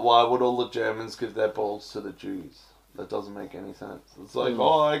thought, why would all the Germans give their balls to the Jews? That doesn't make any sense. It's like,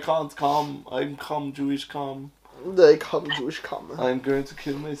 oh, I can't come. I'm Jewish come. They come Jewish come. I'm going to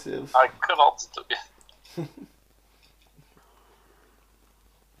kill myself. I could also do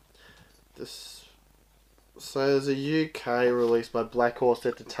So there's a UK release by Black Horse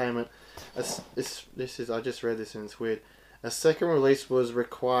Entertainment. I just read this and it's weird. A second release was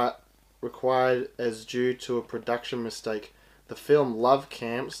required as due to a production mistake. The film Love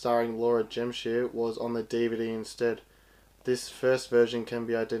Camp, starring Laura Jamshir, was on the DVD instead. This first version can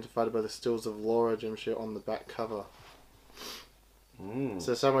be identified by the stills of Laura Jamshir on the back cover.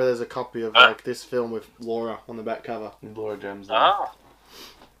 So somewhere there's a copy of like this film with Laura on the back cover. Laura Jamshir. Oh.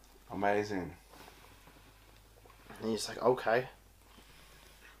 Amazing. And you're just like, okay.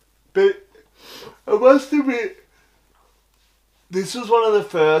 But I must admit, this was one of the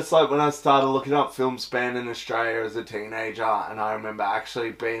first, like, when I started looking up film span in Australia as a teenager, and I remember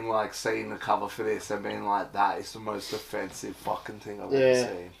actually being, like, seeing the cover for this and being like, that is the most offensive fucking thing I've ever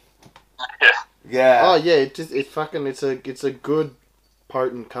seen. Yeah. Yeah. Oh yeah, it's a good,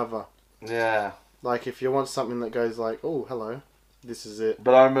 potent cover. Yeah. Like if you want something that goes like, oh hello, this is it.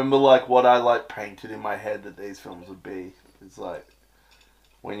 But I remember, like, what I, like, painted in my head that these films would be. It's like,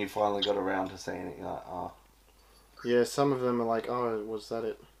 when you finally got around to seeing it, you're like, oh. Yeah, some of them are like, oh, was that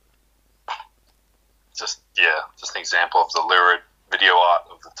it? Just an example of the lurid video art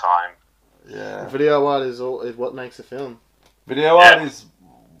of the time. Yeah. Video art is what makes a film. Video art is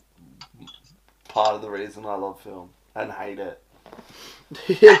part of the reason I love film and hate it.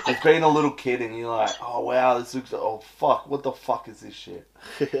 It's being a little kid and you're like, oh wow, this looks, oh fuck, what the fuck is this shit?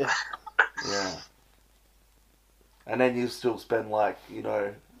 Yeah. And then you still spend like, you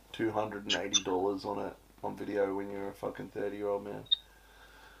know, $280 on it, on video when you're a fucking 30-year-old man.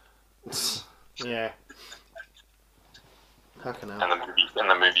 Yeah. Fucking hell. And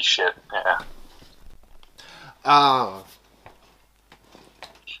the movie shit, yeah. Oh.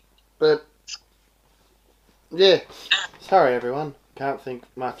 But, yeah. Sorry everyone. Can't think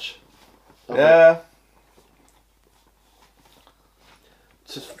much of it.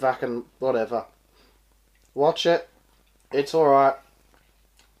 Just fucking whatever. Watch it. It's alright.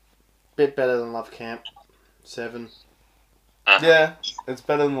 Bit better than Love Camp 7. Yeah, it's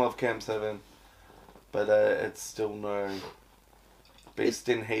better than Love Camp 7. But it's still no Beast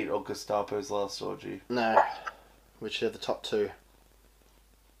in Heat or Gestapo's Last Orgy. No. Which are the top two.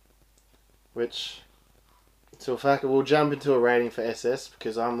 Which... So we'll jump into a rating for SS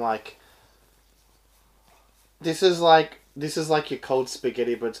because I'm like... This is like your cold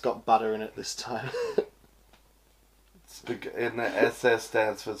spaghetti but it's got butter in it this time. And the SS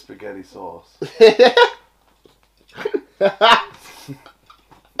stands for spaghetti sauce. Can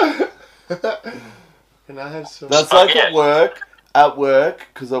I have some? That's like at work,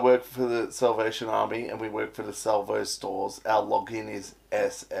 because I work for the Salvation Army and we work for the Salvo stores, our login is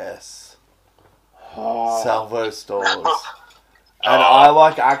SS. Salvo stores. And I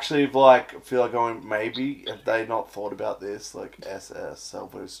like actually like feel like going, maybe if they not thought about this, like SS,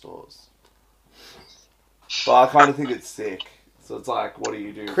 Salvo stores. But I kind of think it's sick. So it's like, what do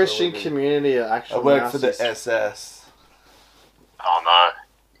you do? Christian community are actually I work for the Nazis. SS. Oh no.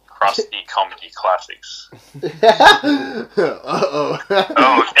 Crusty comedy classics. Uh-oh.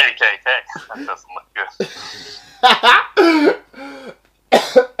 Oh, okay.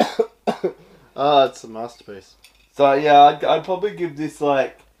 So yeah, I'd probably give this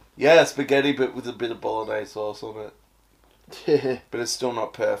like spaghetti, but with a bit of bolognese sauce on it. But it's still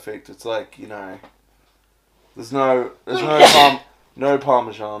not perfect. It's like, you know, there's no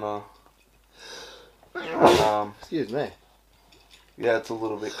Parmigiano. Excuse me. Yeah, it's a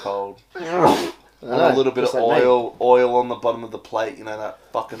little bit cold. I And know, a little bit of just like me. oil on the bottom of the plate. You know, that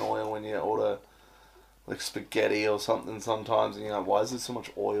fucking oil when you order like spaghetti or something sometimes, and you're like, why is there so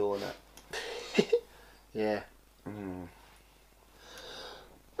much oil in it? Yeah. Mm.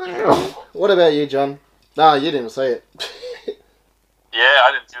 What about you, John? No, you didn't see it. Yeah,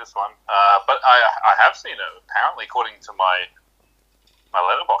 I didn't see this one, but I have seen it. Apparently, according to my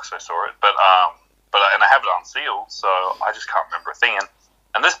letterbox, I saw it, but and I have it unsealed, so I just can't remember a thing.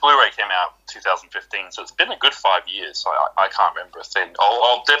 And this Blu-ray came out 2015, so it's been a good 5 years. So I can't remember a thing.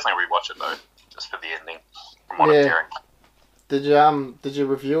 I'll definitely rewatch it though, just for the ending. From what I'm hearing. Did you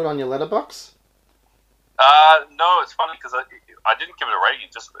review it on your letterbox? No, it's funny because I didn't give it a rating.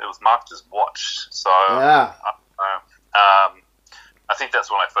 It was marked as watched. So Yeah. I think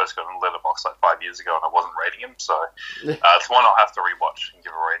that's when I first got on Letterboxd like 5 years ago, and I wasn't rating him. So it's one I'll have to rewatch and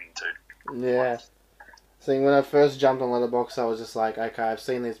give a rating to. Yeah. See, when I first jumped on Letterboxd, I was just like, okay, I've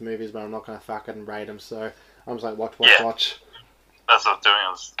seen these movies, but I'm not gonna fucking rate them. So I was like, watch. That's what I was doing. I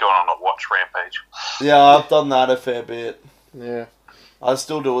was going on a watch rampage. Yeah, I've done that a fair bit. Yeah. I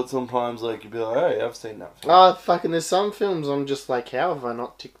still do it sometimes. Like you'd be like, hey, I've seen that film. Oh, fucking! There's some films I'm just like, how have I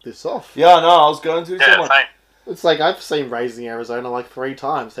not ticked this off? Yeah, no, I was going to. Yeah, same. It's like I've seen Raising Arizona like 3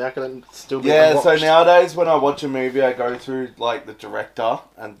 times. How can it still be? Yeah, unwatched? so nowadays when I watch a movie, I go through like the director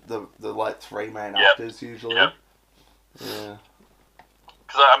and the like 3 main actors usually. Yep. Yeah.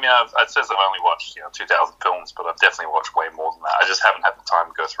 Because it says I've only watched 2,000 films, but I've definitely watched way more than that. I just haven't had the time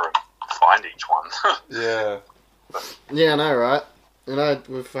to go through and find each one. Yeah. Yeah, I know, right? You know,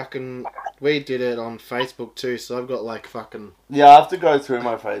 we did it on Facebook too, so I've got like fucking... Yeah, I have to go through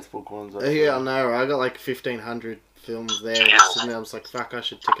my Facebook ones. Actually. Yeah, I know, right? I got like 1,500 films there. Jeez. Just sitting there, I was like, fuck, I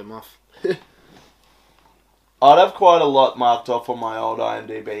should tick them off. I'd have quite a lot marked off on my old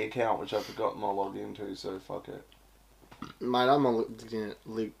IMDb account, which I've forgotten my login to, so fuck it. Mate, I'm logged in at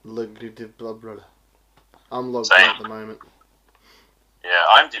the moment. Yeah,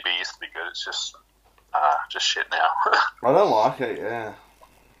 IMDb used to be good. It's just shit now. I don't like it, yeah.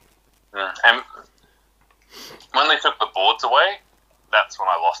 And when they took the boards away, that's when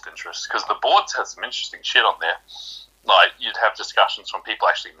I lost interest, because the boards had some interesting shit on there. Like, you'd have discussions from people who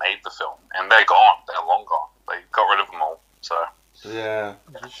actually made the film, and they're gone. They're long gone. They got rid of them all. So Yeah.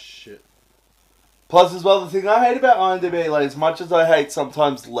 Shit. Plus, as well, the thing I hate about IMDb, like, as much as I hate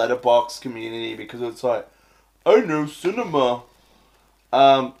sometimes Letterboxd community, because it's like, oh no, cinema.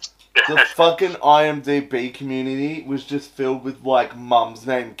 The fucking IMDb community was just filled with, like, mums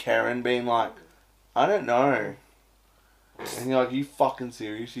named Karen being like, I don't know. And you're like, are you fucking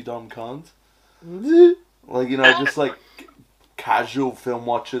serious, you dumb cunt? Like, just like casual film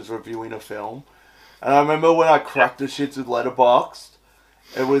watchers reviewing a film. And I remember when I cracked the shits with Letterboxd,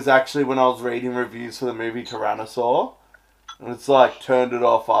 it was actually when I was reading reviews for the movie Tyrannosaur. And it's like, turned it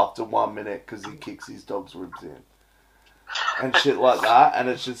off after 1 minute because he kicks his dog's ribs in. And shit like that. And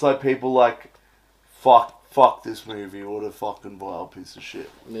it's just like people like, fuck this movie. What a fucking vile piece of shit.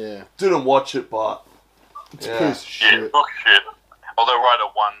 Yeah. Didn't watch it, but... It's a piece of shit. Yeah, look shit. Although write a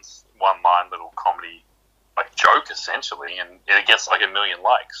one-line little comedy, like, joke, essentially, and it gets like 1 million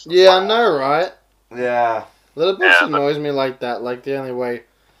likes. Yeah, I know, right? Yeah. Letterboxd annoys me like that. Like, the only way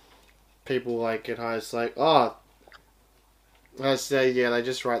people, like, get high is like, oh... I say, yeah, they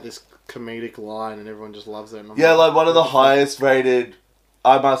just write this comedic line and everyone just loves it. And I'm Yeah, like one of the highest rated,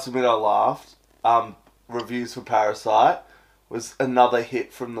 I must admit I laughed, reviews for Parasite was another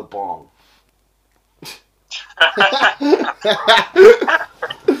hit from the bong.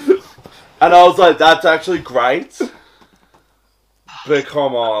 And I was like, that's actually great. But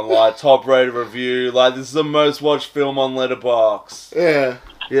come on, like, top rated review, like, this is the most watched film on Letterboxd. Yeah.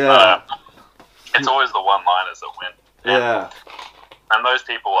 Yeah. It's always the one-liners that win. Yeah. And those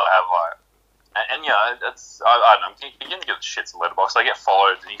people that have, like... And yeah, it's... I don't know, you begin to get the shits in Letterboxd. They get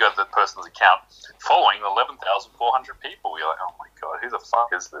followed, and you got the person's account following 11,400 people. You're like, oh my god, who the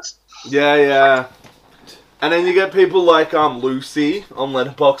fuck is this? Yeah, yeah. And then you get people like Lucy on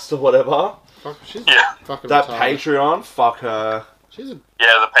Letterboxd or whatever. Fuck, she's Yeah. fucking That retarded. Patreon, fuck her. She's a...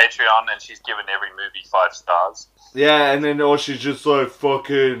 Yeah, the Patreon, and she's given every movie 5 stars. Yeah, and then she's just so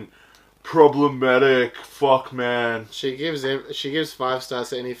fucking problematic. Fuck, man. She gives 5 stars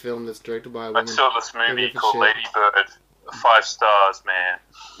to any film that's directed by a woman. I saw this movie Give it a called shit. Lady Bird. 5 stars, man.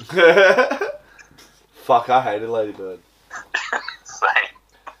 Fuck, I hated Lady Bird.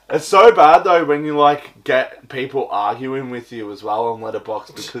 Same. It's so bad though when you like get people arguing with you as well on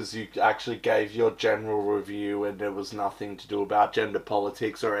Letterboxd because you actually gave your general review and there was nothing to do about gender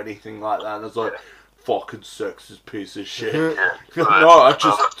politics or anything like that. And it's like, fucking sexist piece of shit. No, I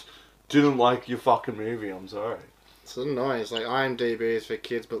just didn't like your fucking movie. I'm sorry. It's annoying. It's like IMDb is for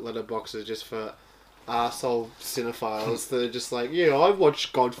kids, but Letterboxd is just for arsehole cinephiles that are just like, yeah, I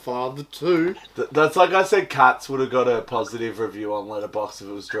watched Godfather too. That's like I said, Cats would have got a positive review on Letterboxd if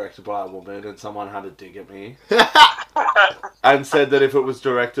it was directed by a woman and someone had a dig at me. And said that if it was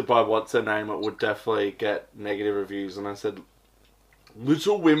directed by what's her name, it would definitely get negative reviews. And I said,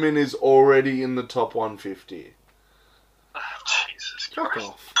 Little Women is already in the top 150. Jesus Fuck Christ.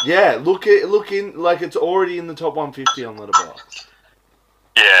 off. Yeah, look in like it's already in the top 150 on Letterboxd.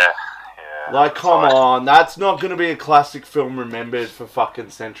 Yeah. Like, come on, that's not going to be a classic film remembered for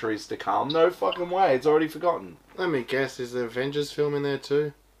fucking centuries to come. No fucking way, it's already forgotten. Let me guess, is the Avengers film in there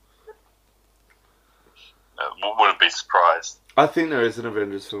too? Wouldn't be surprised. I think there is an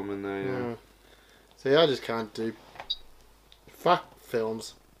Avengers film in there, yeah. See, I just can't do... Fuck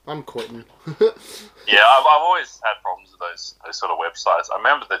films. I'm quitting. Yeah, I've always had problems with those sort of websites. I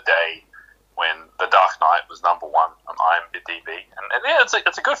remember the day when The Dark Knight was #1 on IMDb, and yeah, it's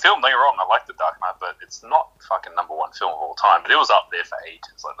a good film. Don't get me wrong, I like The Dark Knight, but it's not fucking #1 film of all time. But it was up there for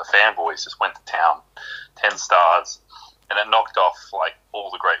ages. Like the fanboys just went to town, 10 stars, and it knocked off like all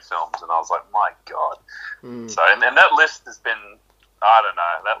the great films. And I was like, my god. So and that list has been, I don't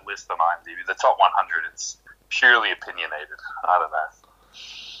know, that list on IMDb, the top 100. It's purely opinionated. I don't know.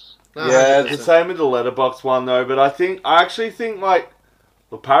 Yeah, it's the same with the Letterboxd one though. But I actually think like.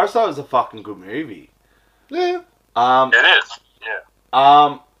 Well, Parasite was a fucking good movie. Yeah. It is.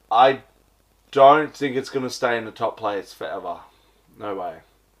 Yeah. I don't think it's going to stay in the top place forever. No way.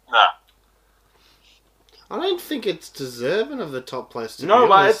 No. I don't think it's deserving of the top place. To No, be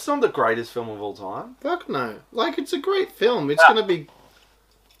mate, honest. it's not the greatest film of all time. Fuck no. Like, it's a great film. It's gonna be...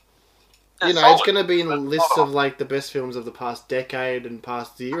 You know, it's gonna be in the list of, like, the best films of the past decade and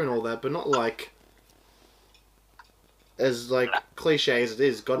past year and all that, but not, like... As, like, cliche as it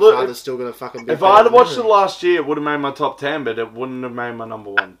is, Godfather's still gonna fucking be... If I had watched it last year, it would have made my top 10, but it wouldn't have made my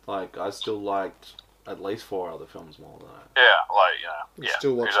 #1. Like, I still liked at least 4 other films more than that. Yeah, like, you know. You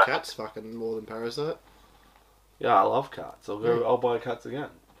still watch Cats fucking more than Parasite. Yeah, I love Cats. I'll buy Cats again.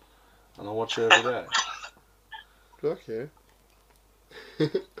 And I'll watch it every day. Fuck yeah.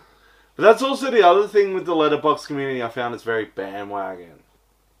 But that's also the other thing with the Letterboxd community I found it's very bandwagon.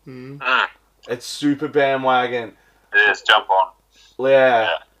 It's super bandwagon. It is, jump on.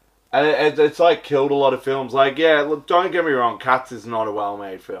 Yeah. And it's like killed a lot of films. Like, yeah, look, don't get me wrong, Cats is not a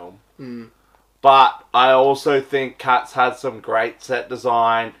well-made film. But I also think Cats has some great set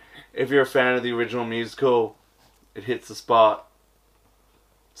design. If you're a fan of the original musical, it hits the spot.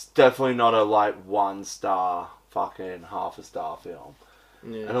 It's definitely not a, like, 1-star, fucking half-a-star film.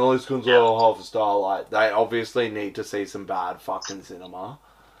 Yeah. And all these films are half-a-star, like, they obviously need to see some bad fucking cinema.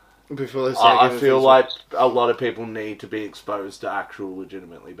 Before they I feel like a lot of people need to be exposed to actual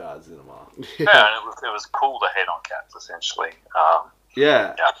legitimately bad cinema. Yeah, and it was cool to hate on Cats, essentially.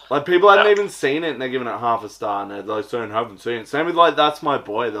 Yeah. Like, people hadn't even seen it and they're giving it half a star and they're like, so haven't seen it. Same with, like, That's My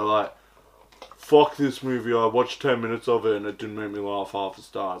Boy. They're like, fuck this movie, I watched 10 minutes of it and it didn't make me laugh half a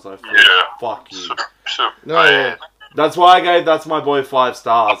star. So I feel fuck you. No, That's why I gave That's My Boy 5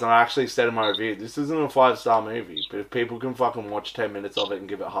 stars, and I actually said in my review, this isn't a 5-star movie, but if people can fucking watch 10 minutes of it and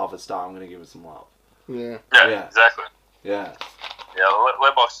give it half a star, I'm going to give it some love. Yeah, exactly. Yeah. Yeah,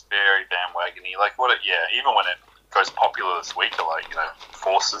 Letterboxd is very bandwagony. Like, even when it goes popular this week, or like, you know,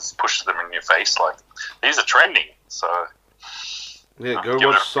 pushes them in your face, like, these are trending, so... Yeah, go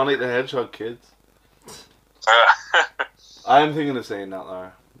watch Sonic the Hedgehog, kids. I am thinking of seeing that,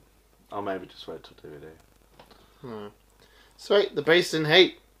 though. I'll maybe just wait till DVD. Sweet, The Beast in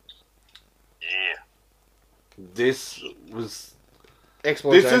Heat. Yeah. This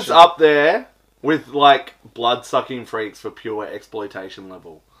Exploitation. is up there with, like, blood-sucking freaks for pure exploitation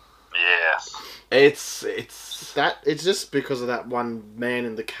level. Yeah. It's just because of that one man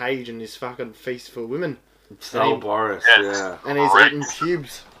in the cage and his fucking feast for women. Sal Boris, yeah. And he's eating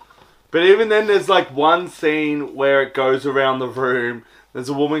pubes. But even then, there's, like, one scene where it goes around the room. There's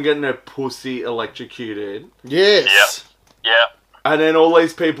a woman getting her pussy electrocuted. Yes. Yep. And then all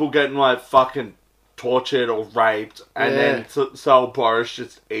these people getting, like, fucking tortured or raped. And then Sal Boris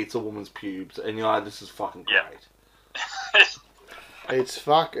just eats a woman's pubes. And you're like, this is fucking great. It's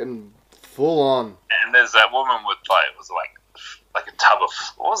fucking full on. And there's that woman with, like a tub of,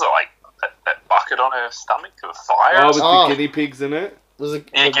 what was it, like, that bucket on her stomach of fire? Oh, with the guinea pigs in it? Was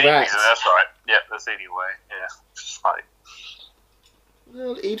it guinea rats? pigs, that's right. Yeah, that's anyway. Yeah. Just like...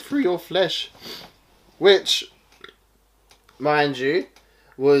 I'll eat through your flesh. Which, mind you,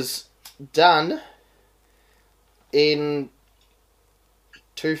 was done in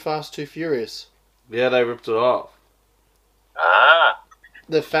Too Fast, Too Furious. Yeah, they ripped it off. Ah.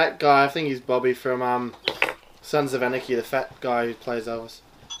 The fat guy, I think he's Bobby from Sons of Anarchy, the fat guy who plays Elvis.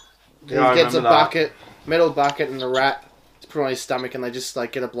 Yeah, He gets a I remember that. bucket, metal bucket, and a rat to put on his stomach, and they just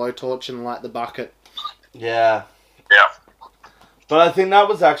like get a blowtorch and light the bucket. Yeah. Yeah. But I think that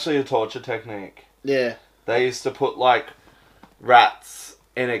was actually a torture technique. Yeah. They used to put, like, rats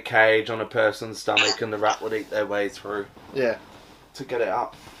in a cage on a person's stomach and the rat would eat their way through Yeah. to get it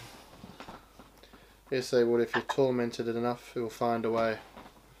out. Yes, they would. If you tormented it enough, it will find a way.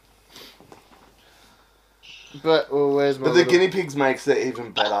 But, well, where's my But the little- guinea pigs makes it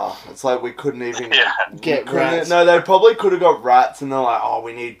even better. It's like we couldn't even Yeah. Get couldn't- rats. No, they probably could have got rats, and they're like, "Oh,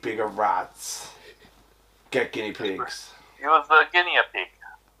 we need bigger rats. Get guinea pigs." He was the guinea pig.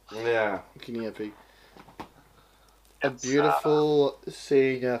 Yeah. Guinea pig. A beautiful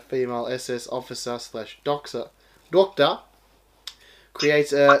seeing female SS officer / doctor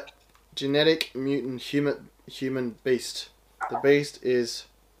creates a genetic mutant human beast. The beast is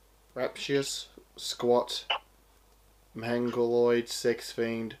rapacious, squat, mongoloid sex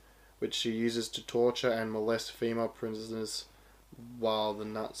fiend, which she uses to torture and molest female prisoners while the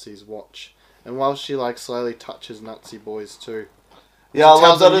Nazis watch. And while she slowly touches Nazi boys too. Yeah, I love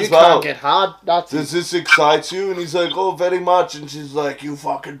Tells them, that you as well. can't get hard, Nazis. Does this excite you? And he's like, "Oh, very much." And she's like, "You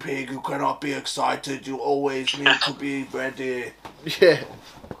fucking pig, you cannot be excited. You always need to be ready." Yeah.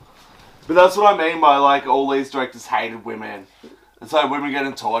 But that's what I mean by, like, all these directors hated women. It's like women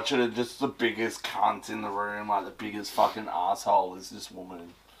getting tortured and just the biggest cunt in the room, like the biggest fucking asshole is this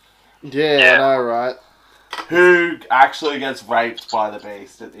woman. Yeah, I know, right? Who actually gets raped by the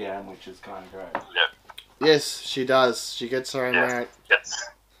beast at the end, which is kind of great. Yep. Yes, she does. She gets her own merit.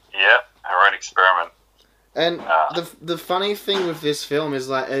 Yeah, her own experiment. And the funny thing with this film is,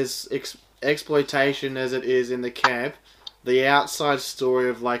 like, as exploitation as it is in the camp, the outside story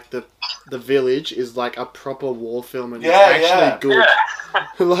of, like, the village is, like, a proper war film, and it's actually good. Yeah.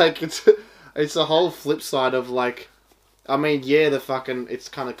 Like, it's a whole flip side of, like, I mean, yeah, it's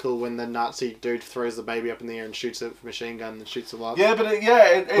kind of cool when the Nazi dude throws the baby up in the air and shoots it with a machine gun and shoots it up. Yeah, but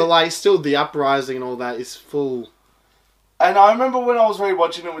but, like, still the uprising and all that is full. And I remember when I was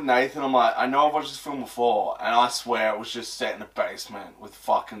rewatching it with Nathan, I'm like, I know I've watched this film before, and I swear it was just set in a basement with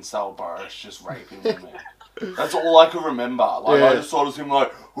fucking Sal Boris just raping women. That's all I could remember. Like, I just thought of him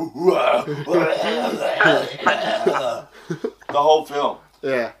like, the whole film.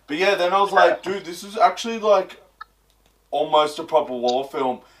 Yeah. But yeah, then I was like, dude, this is actually like almost a proper war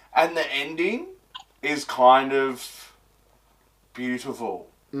film. And the ending is kind of beautiful.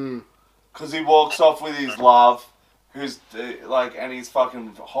 Because he walks off with his love, who's like, and his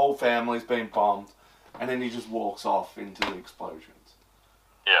fucking whole family's been bombed. And then he just walks off into the explosions.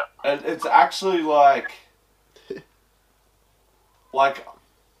 Yeah. And it's actually like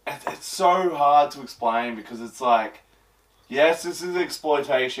it's so hard to explain because it's like, yes, this is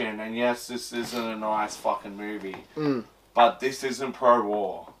exploitation, and yes, this isn't a nice fucking movie, but this isn't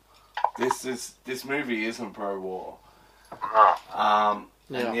pro-war. This movie isn't pro-war. And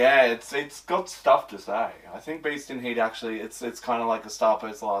yeah, it's got stuff to say. I think Beast in Heat actually, it's kind of like a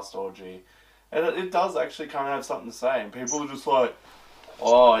Gestapo's Last Orgy, and it does actually kind of have something to say, and people are just like,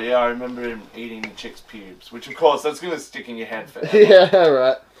 oh, yeah, I remember him eating the chick's pubes. Which, of course, that's going to stick in your head forever. Yeah,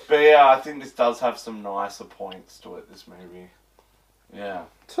 right. But, yeah, I think this does have some nicer points to it, this movie. Yeah.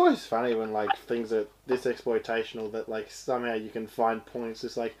 It's always funny when, like, things are this exploitational that, like, somehow you can find points.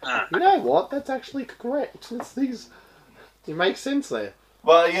 It's like, you know what? That's actually correct. It makes sense there.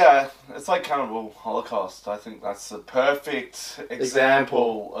 Well, yeah, it's like Cannibal Holocaust. I think that's the perfect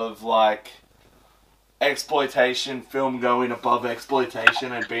example of, like, exploitation film going above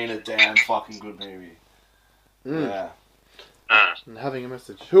exploitation and being a damn fucking good movie. Yeah. And having a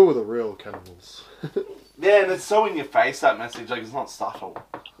message. Who are the real cannibals? Yeah, and it's so in your face, that message. Like, it's not subtle.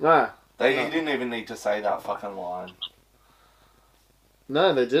 Nah. You didn't even need to say that fucking line.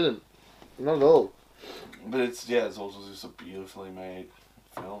 No, they didn't. Not at all. But it's also just a beautifully made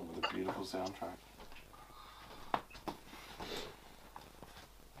film with a beautiful soundtrack.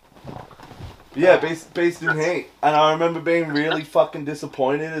 Yeah, Beast in Heat. And I remember being really fucking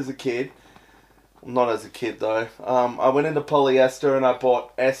disappointed as a kid. Not as a kid, though. I went into Polyester and I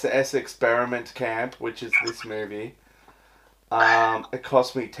bought SS Experiment Camp, which is this movie. It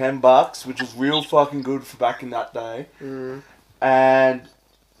cost me $10, which was real fucking good for back in that day. And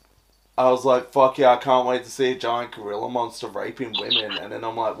I was like, fuck yeah, I can't wait to see a giant gorilla monster raping women. And then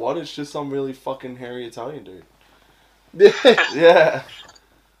I'm like, what? It's just some really fucking hairy Italian dude. Yeah.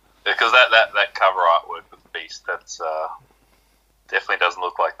 Because that cover artwork with the Beast, that's definitely doesn't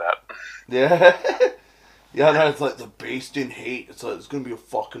look like that. Yeah. Yeah, I know, it's like the Beast in Heat. It's like, it's going to be a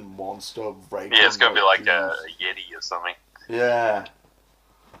fucking monster. Yeah, it's going to be like a Yeti or something. Yeah.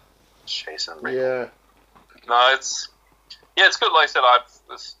 Chasing Yeah. No, it's good. Like I said,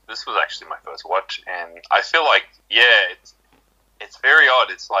 this was actually my first watch, and I feel like it's very odd.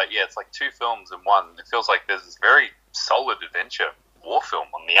 It's like two films in one. It feels like there's this very solid adventure war film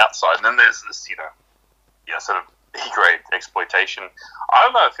on the outside, and then there's this sort of B-grade exploitation. I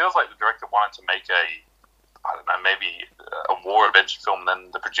don't know. It feels like the director wanted to make maybe a war adventure film. And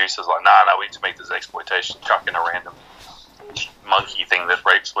then the producer's like, nah, we need to make this exploitation, chuck in a random monkey thing that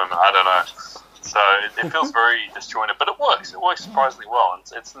rapes women. I don't know. So it feels very disjointed, but it works. It works surprisingly well. And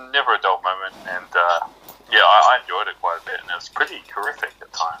it's never a dull moment. And I enjoyed it quite a bit. And it was pretty horrific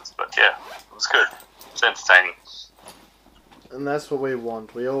at times, but yeah, it was good. It's entertaining. And that's what we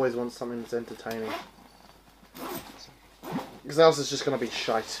want. We always want something that's entertaining. Because else it's just going to be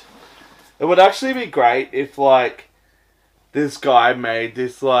shite. It would actually be great if, like, this guy made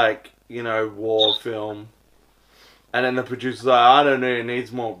this, like, war film. And then the producer's like, I don't know, it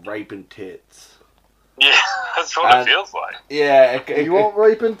needs more rape and tits. Yeah, that's what it feels like. Yeah. You want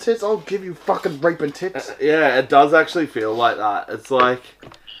rape and tits? I'll give you fucking rape and tits. Yeah, it does actually feel like that. It's like...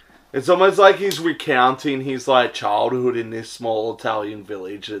 It's almost like he's recounting his, like, childhood in this small Italian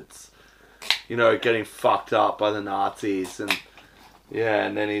village that's, getting fucked up by the Nazis. And, yeah,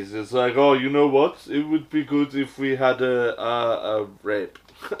 and then he's just like, oh, you know what? It would be good if we had a rape.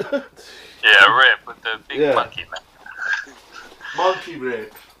 Yeah, a rape with the big monkey man. Monkey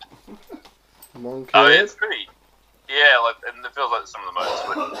rape. Monkey rape? It's pretty... Yeah, and it feels like some of the moments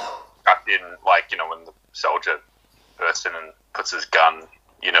when tucked in, like, when the soldier bursts in and puts his gun...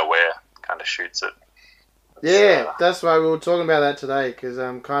 where, kind of shoots it. Yeah, that's why we were talking about that today, because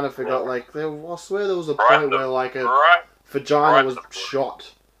I kind of forgot, I swear there was a point where, a vagina was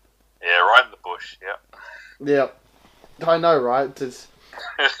shot. Yeah, right in the bush, yeah. I know, right? It's,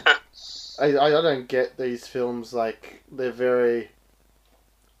 I don't get these films, they're very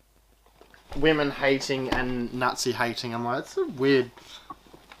women-hating and Nazi-hating. I'm like, it's a weird,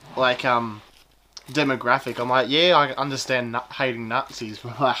 demographic. I'm like, yeah, I understand hating Nazis,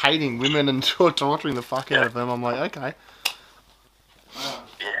 but hating women and torturing the fuck out of them, I'm like, okay.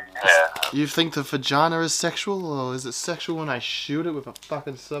 Yeah. You think the vagina is sexual, or is it sexual when I shoot it with a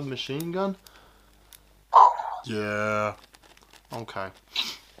fucking submachine gun? Yeah. Okay.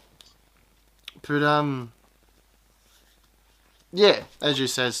 But, yeah, as you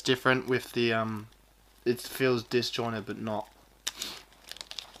said, it's different with the, it feels disjointed, but not.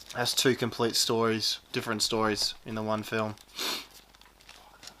 That's two complete stories, different stories in the one film.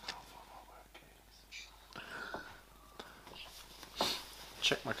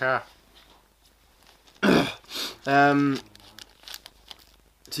 Check my car.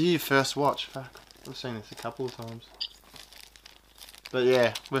 To your first watch, fuck, I've seen this a couple of times. But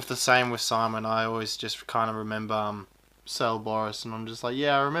yeah, with Simon, I always just kind of remember Sal Boris, and I'm just like,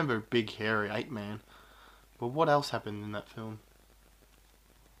 yeah, I remember Big Hairy Ape Man. But what else happened in that film?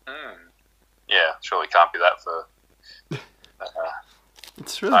 Yeah, surely can't be that for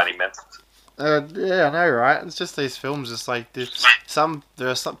it's really 90 minutes. Yeah, I know, right? It's just these films, just like there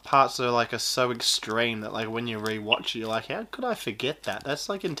are some parts that are so extreme that when you rewatch it, you're like, how could I forget that? That's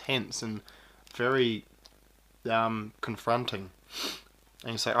intense and very confronting.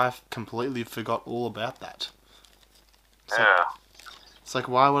 And you say, I completely forgot all about that. It's like,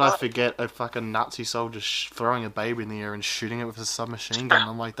 why would I forget a fucking Nazi soldier throwing a baby in the air and shooting it with a submachine gun?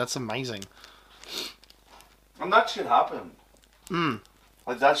 I'm like, that's amazing. And that shit happened.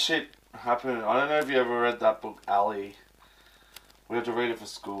 That shit happened. I don't know if you ever read that book, Ali. We had to read it for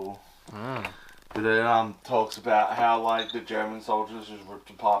school. But it talks about how the German soldiers just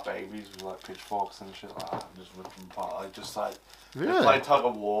ripped apart babies with pitchforks and shit like that. And just ripped them apart. They play tug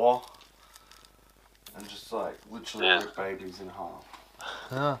of war. And just literally rip babies in half.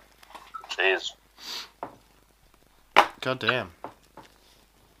 Huh. Jeez. God damn.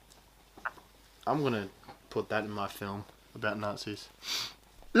 I'm gonna put that in my film about Nazis.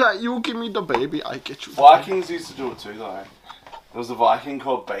 Yeah, you give me the baby, I get you. Vikings used to do it too, though. There was a Viking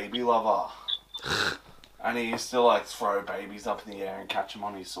called Baby Lover. And he used to throw babies up in the air and catch them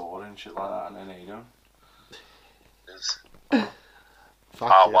on his sword and shit like that, and then eat them.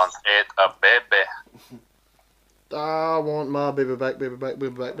 I once ate a baby. I want my baby back, baby back,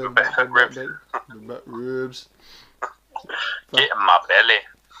 baby back, baby back, baby back, baby back, ribs. Get in my belly.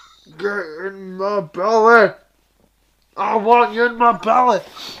 Get in my belly. I want you in my belly.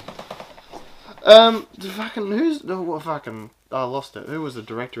 Fucking who's what fucking I lost it. Who was the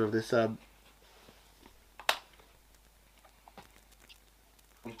director of this?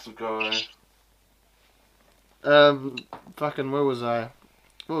 Let's go. Fucking where was I?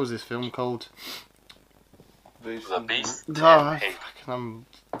 What was this film called? The Beast. Oh, Hey. fucking,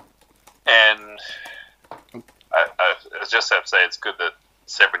 And I just have to say, it's good that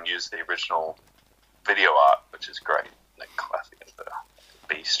Severin used the original video art, which is great. The classic of the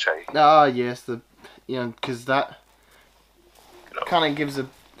Beast shape. yes, because that kind of gives a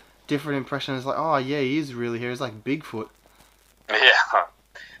different impression. It's like, oh yeah, he is really here. He's like Bigfoot. Yeah.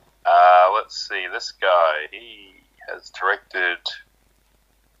 Let's see. This guy, he has directed.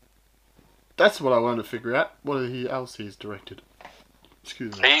 That's what I wanted to figure out. What else he's directed?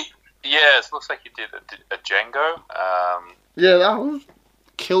 Excuse me. It looks like he did a Django. Yeah, that was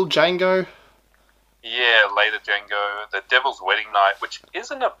Kill Django. Yeah, later Django. The Devil's Wedding Night, which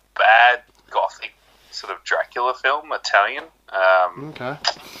isn't a bad gothic sort of Dracula film, Italian. Okay.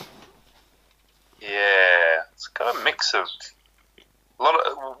 Yeah, it's got a mix of a lot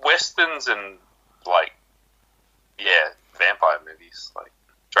of westerns and vampire movies, like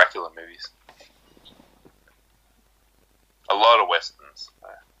Dracula movies. A lot of westerns.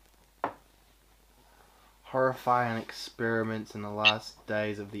 Horrifying experiments in the last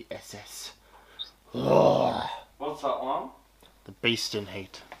days of the SS. Ugh. What's that one? The Beast in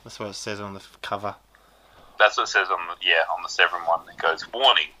Heat. That's what it says on the cover. That's what it says on the Severin one. It goes,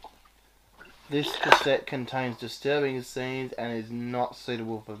 warning. This cassette contains disturbing scenes and is not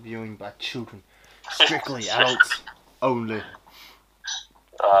suitable for viewing by children. Strictly adults only.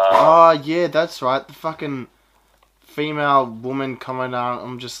 Oh yeah, that's right. The fucking female woman coming down.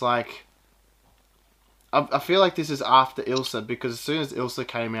 I'm just like, I feel like this is after Ilsa, because as soon as Ilsa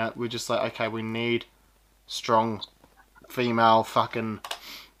came out, we're just like, okay, we need strong female fucking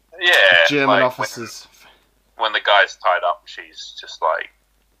German officers. When the guy's tied up, she's just like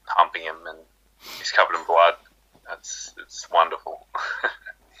humping him, and he's covered in blood. It's wonderful.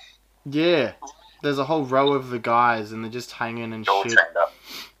 Yeah, there's a whole row of the guys, and they're just hanging and all shit. chained up.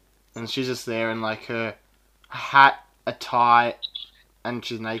 And she's just there in like her hat, a tie, and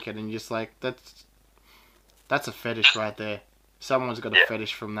she's naked, and you're just like, that's a fetish right there. Someone's got a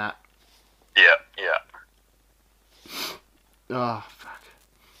fetish from that. Yeah. Oh, fuck.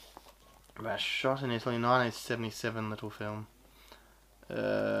 About shot in Italy, 1977 little film.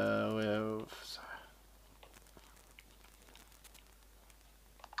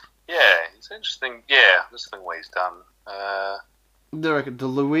 Yeah, it's interesting. Yeah, interesting what he's done. The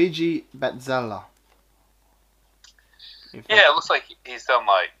Luigi Bazzella. It looks like he's done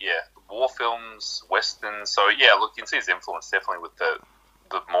war films, westerns. So yeah, look, you can see his influence definitely with the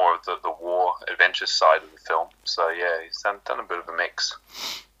more of the war adventure side of the film. So yeah, he's done a bit of a mix.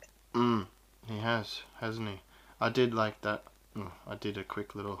 He has, hasn't he? I did like that. I did a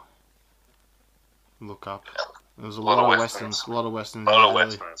quick little look up. There was a lot of westerns. A lot of westerns.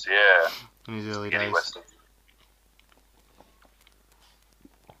 Yeah. In his early days. Western.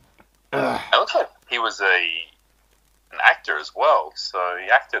 It looks like he was an actor as well. So he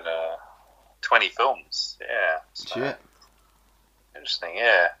acted 20 films. Yeah. So shit. Interesting.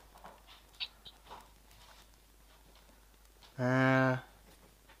 Yeah.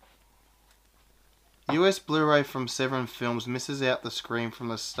 US Blu-ray from Severin Films misses out the screen from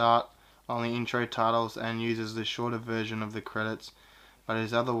the start on the intro titles and uses the shorter version of the credits, but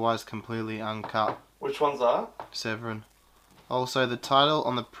is otherwise completely uncut. Which one's that? Severin. Also, the title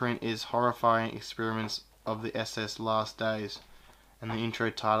on the print is Horrifying Experiments of the SS Last Days, and the intro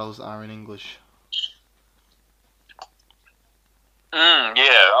titles are in English. Yeah,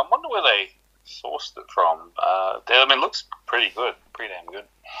 I wonder where they sourced it from. It looks pretty good. Pretty damn good.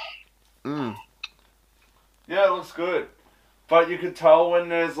 Yeah, it looks good. But you could tell when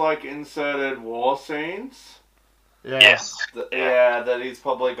there's inserted war scenes. Yeah. Yes. That he's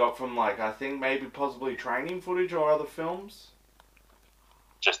probably got from I think maybe possibly training footage or other films.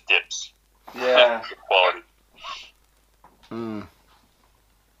 Just dips. Yeah. Good quality.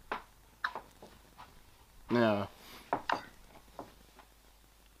 Yeah.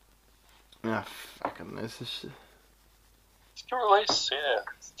 Yeah, fucking this is shit. It's good release, yeah.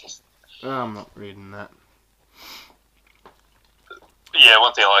 It's just... I'm not reading that. Yeah,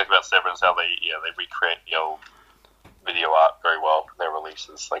 one thing I like about Severin is how they recreate the old video art very well for their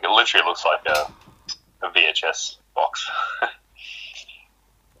releases. It literally looks like a VHS box.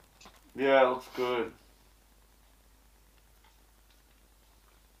 Yeah, it looks good.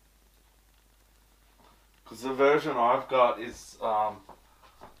 Because the version I've got is on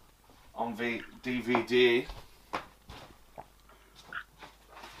DVD.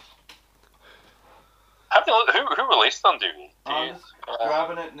 Who released on DVD? I'm just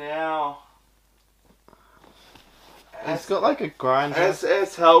grabbing it now. It's got like a grind.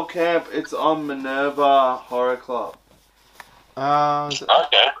 SS Hellcamp. It's on Minerva Horror Club.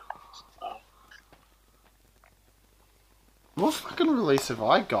 Okay. What fucking release have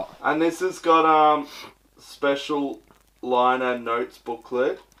I got? And this has got special liner notes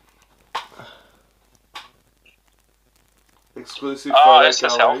booklet. Exclusive photo it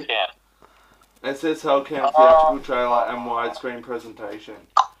says gallery. Hellcamp. SS Hellcamp theatrical trailer and widescreen presentation.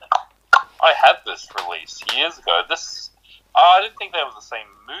 I had this release years ago. I didn't think they were the same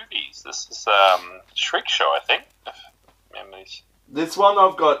movies. This is Shriek Show, I think. If memories. This one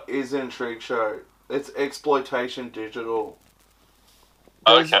I've got isn't Shriek Show. It's Exploitation Digital.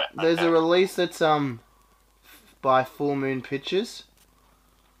 There's a release that's by Full Moon Pictures,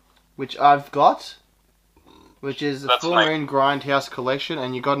 which I've got, which is the Full Moon Grindhouse collection,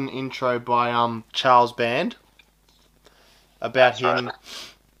 and you got an intro by Charles Band about him.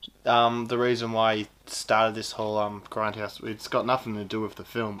 Right. The reason why he started this whole Grindhouse, it's got nothing to do with the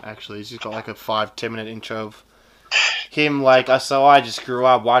film actually. He's just got like a 5-10 minute intro of him, like, so I just grew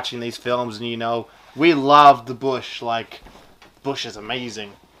up watching these films, and we loved the Bush, like, Bush is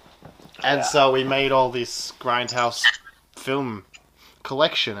amazing. And so we made all this Grindhouse film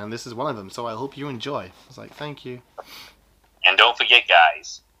collection, and this is one of them, so I hope you enjoy. I was like, thank you. And don't forget,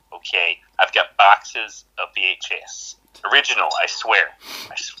 guys, okay, I've got boxes of VHS. Original, I swear.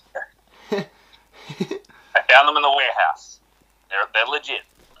 I found them in the warehouse. They're legit.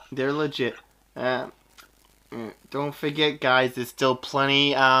 They're legit. Don't forget, guys, there's still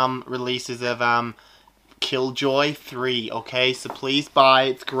plenty releases of Killjoy 3, okay? So please buy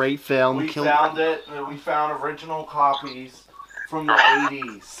it. It's a great film. We found it. We found original copies from the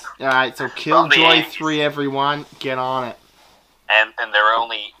 80s. Alright, so Killjoy 3, everyone. Get on it. And they're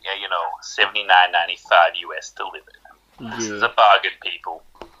only, $79.95 US delivered. This is a bargain, people.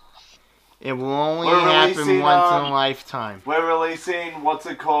 It will only happen once in a lifetime. We're releasing, what's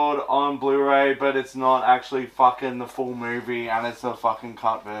it called, on Blu-ray, but it's not actually fucking the full movie, and it's a fucking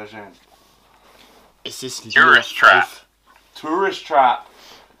cut version. Is this Tourist Trap? Tourist Trap.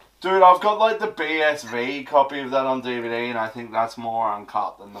 Dude, I've got like the BSV copy of that on DVD, and I think that's more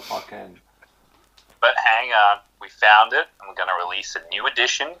uncut than the fucking... But hang on, we found it, and we're going to release a new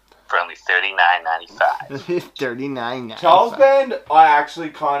edition for only $39.95. $39.95. Charles Band, I actually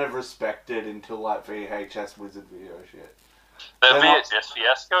kind of respected until like VHS Wizard Video shit. The VHS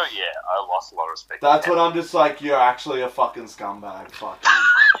fiasco, yeah, I lost a lot of respect. That's what I'm just like, you're actually a fucking scumbag. Fucking.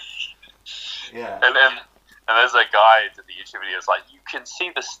 Yeah. And there's a guy that did the YouTube video, it's like, you can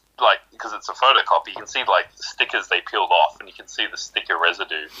see this, like, because it's a photocopy, you can see like the stickers they peeled off, and you can see the sticker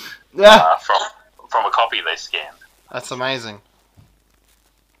residue from a copy they scanned. That's amazing.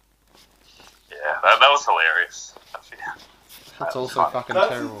 Yeah, that was hilarious. That's also fucking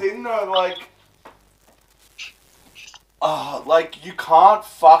terrible. That's the thing though, like you can't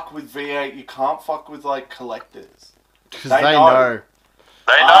fuck with V8, you can't fuck with like collectors. Because they know.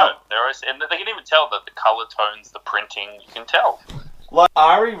 They know. And they can even tell that the color tones, the printing, you can tell. Like,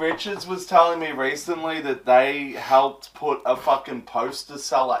 Ari Richards was telling me recently that they helped put a fucking poster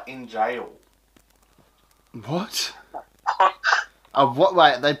seller in jail. What? What?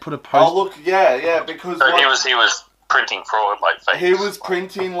 Like, they put a poster... Oh, look, yeah, because... So he was printing fraud, like, fakes. He was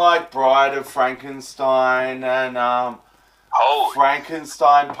printing, like, Bride of Frankenstein and,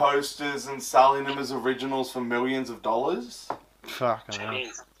 Frankenstein posters and selling them as originals for millions of dollars. Fucking hell.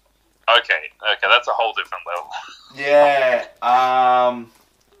 Okay, that's a whole different level. Yeah,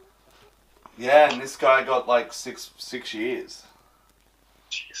 yeah, and this guy got like six years.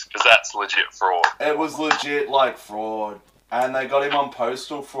 Jeez, because that's legit fraud. It was legit like fraud, and they got him on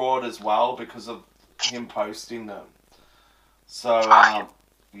postal fraud as well because of him posting them. So,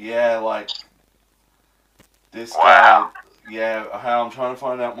 yeah, like this guy. Yeah, I'm trying to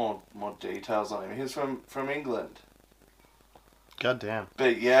find out more details on him. He's from England. God damn.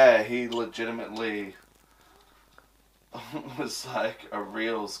 But yeah, he legitimately was like a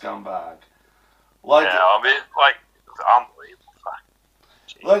real scumbag. Like, yeah, I mean, like, it's unbelievable.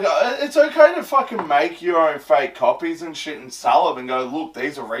 Like, it's okay to fucking make your own fake copies and shit and sell them and go, look,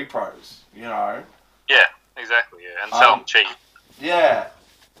 these are repros, you know? Yeah, exactly, yeah. And sell them cheap. Yeah.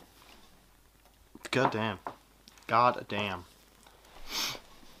 God damn. God damn.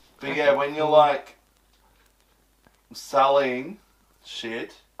 But yeah, when you're like selling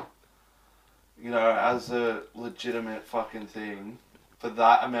shit, you know, as a legitimate fucking thing for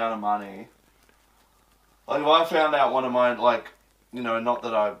that amount of money, like if I found out one of my, like, you know, not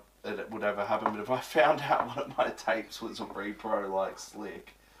that it would ever happen, but if I found out one of my tapes was a repro, like,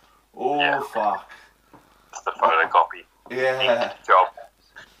 slick, oh, yeah. Fuck. just a photocopy. Yeah. Job.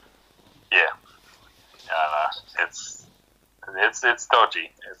 Yeah. No, it's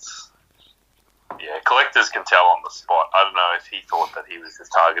dodgy. Collectors can tell on the spot. I don't know if he thought that he was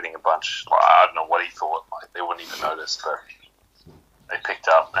just targeting a bunch. I don't know what he thought. Like, they wouldn't even notice, but they picked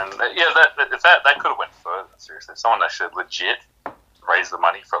up. And that could have went further. Seriously, if someone actually legit raised the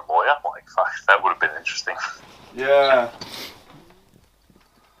money for a lawyer, like, fuck, that would have been interesting. Yeah.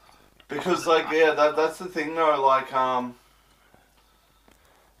 Because, like, that's the thing, though, like,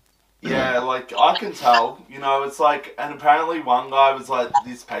 like, I can tell, you know, it's like, and apparently one guy was like,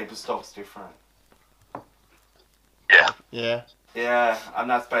 this paper stock's different. Yeah. Yeah. Yeah, and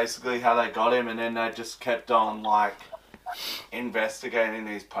that's basically how they got him, and then they just kept on, like, investigating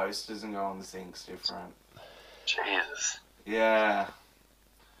these posters and going, this thing's different. Jesus. Yeah.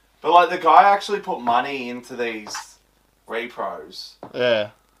 But, like, the guy actually put money into these repros.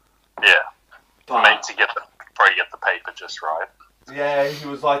 Yeah. Yeah. But, Made to probably get the paper just right. yeah, he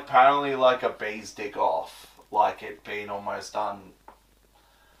was, like, apparently, like, a bee's dick off. Like, it being almost done.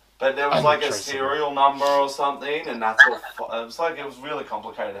 But there was, like, a serial number or something, and that's all. It was really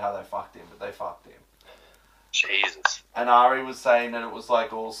complicated how they fucked him, but they fucked him. Jesus. And Ari was saying that it was,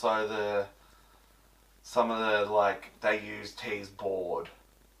 like, also some of the, like, they used his board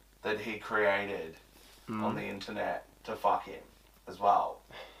that he created on the internet to fuck him as well.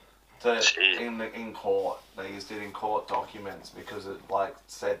 In court. They used it in court documents because it, like,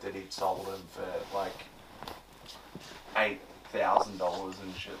 said that he'd sold them for, like, $8,000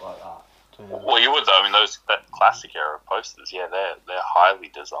 and shit like that. Well, you would though. I mean, that classic era posters, yeah, they're highly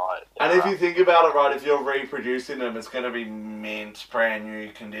desired. And if you think about it, right, if you're reproducing them, it's going to be mint, brand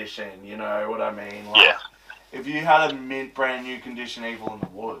new condition. You know what I mean? Like, yeah. If you had a mint, brand new condition Evil in the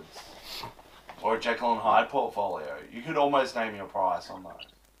Woods or a Jekyll and Hyde portfolio, you could almost name your price on those.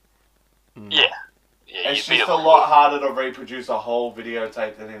 Yeah. Yeah. It's just a lot harder to reproduce a whole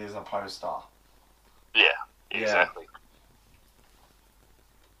videotape than it is a poster. Yeah. Exactly.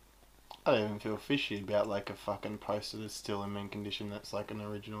 I don't even feel fishy about, like, a fucking poster that's still in mint condition that's like an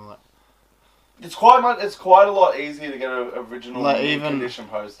original, like... It's quite a lot easier to get an original like, mint condition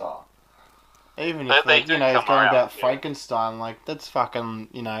poster. Even if, They like, you know, it's come going around, about yeah. Frankenstein, like, that's fucking,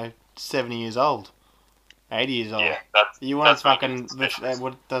 you know, 70 years old. 80 years old. Yeah, you want that's fucking...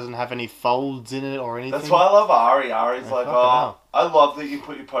 what doesn't have any folds in it or anything? That's why I love Ari. Ari's like, fucking oh, hell. I love that you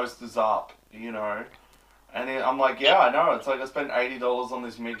put your posters up, you know. And I'm like, yeah, I know. It's like I spent $80 on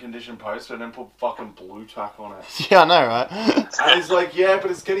this mint condition poster and then put fucking blue tack on it. Yeah, I know, right? And he's like, yeah,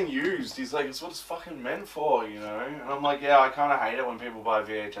 but it's getting used. He's like, it's what it's fucking meant for, you know? And I'm like, yeah, I kind of hate it when people buy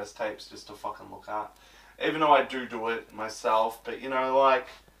VHS tapes just to fucking look at. Even though I do it myself. But, you know, like,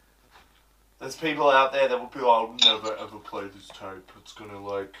 there's people out there that will be like, I'll never ever play this tape. It's going to,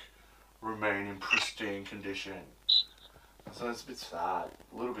 like, remain in pristine condition. So it's a bit sad.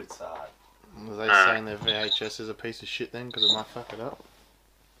 A little bit sad. Was they saying their VHS is a piece of shit then because it might fuck it up?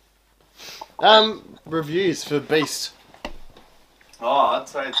 Reviews for Beast. Oh, I'd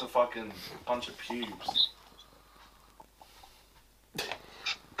say it's a fucking bunch of pubes.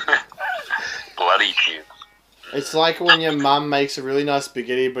 Bloody pube. It's like when your mum makes a really nice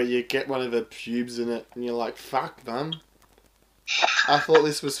spaghetti but you get one of the pubes in it and you're like, fuck, mum. I thought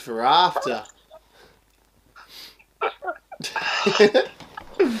this was for after.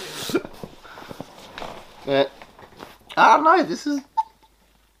 But, I don't know, this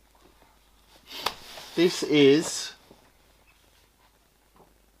is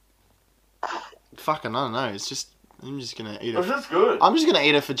fucking, I don't know, it's just, I'm just gonna eat It's it. just good. I'm just gonna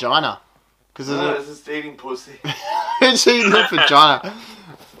eat a vagina. Cause No, it's just eating pussy. it's eating a vagina.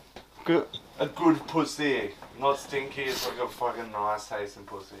 Good. A good pussy. Not stinky, it's like a fucking nice tasting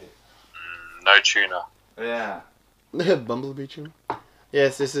pussy. No tuna. Yeah. Bumblebee tune.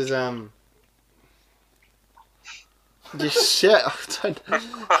 Yes, this is Just shit. I don't know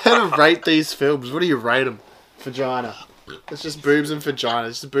how to rate these films. What do you rate them? Vagina. It's just boobs and vagina.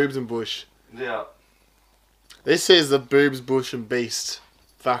 It's just boobs and bush. Yeah. This is the boobs, bush, and beast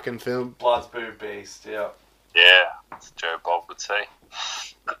fucking film. Blood's boob beast, yeah. Yeah, as Joe Bob would say.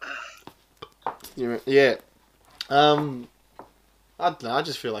 Yeah. I don't know. I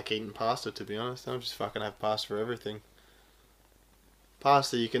just feel like eating pasta, to be honest. I'll just fucking have pasta for everything.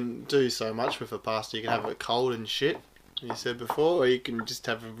 Pasta, you can do so much with a pasta. You can have it cold and shit, you said before, or you can just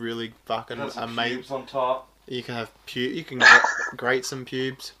have a really fucking amazing. Pubes on top. You can have You can grate some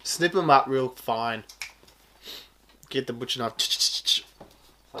pubes, snip them up real fine. Get the butcher knife.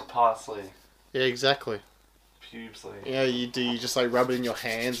 Like parsley. Yeah, exactly. Pubesly. Yeah, you do. You just like rub it in your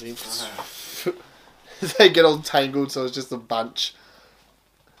hands, and they get all tangled, so it's just a bunch.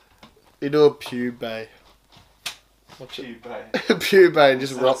 You do a pube, bae. Pubane. Pubane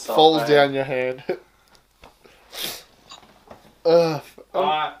just Sounds so falls bad. down your hand.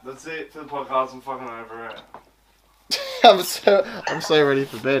 Alright, that's it for the podcast. I'm fucking over it. I'm so ready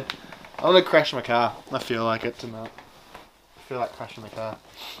for bed. I'm gonna crash my car. I feel like it tonight. I feel like crashing the car.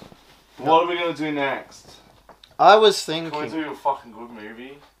 What are we gonna do next? I was Can we thinking. do a fucking good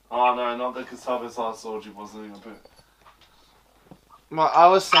movie? Oh no, not the Gestapo's last orgy wasn't even good. Well, I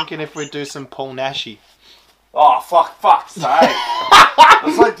was thinking if we do some Paul Nashy. Oh fuck's sake!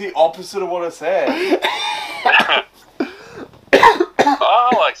 That's like the opposite of what I said. I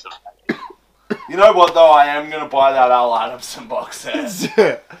like some. You know what though? I am gonna buy that Al Adamson box set,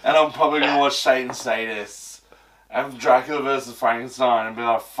 and I'm probably gonna watch Satan Status and Dracula vs Frankenstein and be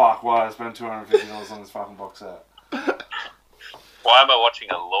like, "Fuck! Why did I spend $250 on this fucking box set?" Why am I watching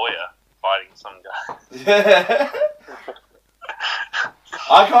a lawyer fighting some guy? Yeah.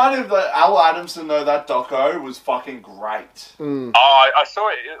 I kind of like Al Adamson though. That doco was fucking great. Mm. Oh, I saw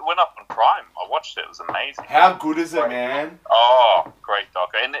it. It went up on Prime. I watched it. It was amazing. How good is it, man? Oh, great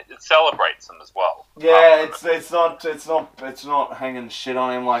doco, and it celebrates him as well. Yeah, it's not hanging shit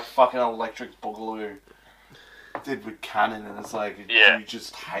on him like fucking Electric Boogaloo did with Cannon, and it's like you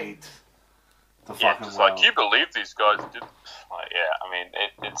just hate the Yeah, fucking it's world. like, you believe these guys did. Like, yeah, I mean,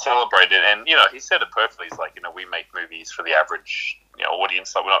 it celebrated, and he said it perfectly. He's like, we make movies for the average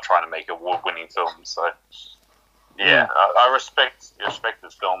audience. Like, we're not trying to make award-winning films. So, yeah, I respect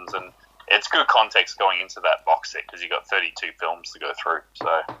his films, and it's good context going into that box set because you got 32 films to go through.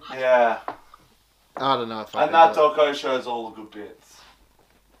 So, Yeah, I don't know if I. and that doco shows all the good bits.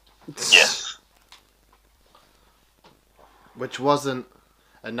 yes, Which wasn't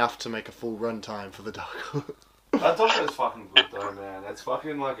enough to make a full runtime for the doco. That doco is fucking good though, man. It's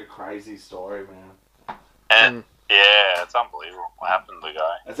fucking like a crazy story, man. and yeah, it's unbelievable what happened to the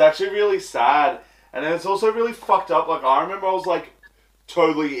guy. It's actually really sad, and then it's also really fucked up. Like I remember, I was like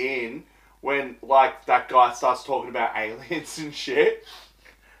totally in when like that guy starts talking about aliens and shit,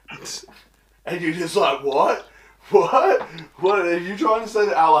 and you're just like, what? What? What are you trying to say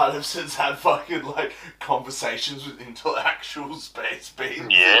that Al Adamson's had fucking like conversations with intellectual space beings?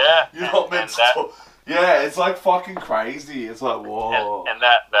 Yeah, You're not meant to talk. Yeah, it's like fucking crazy. It's like, whoa. And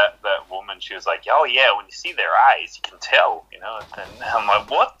that woman, she was like, oh yeah, when you see their eyes, you can tell, And I'm like,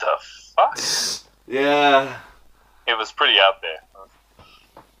 what the fuck? Yeah. It was pretty out there.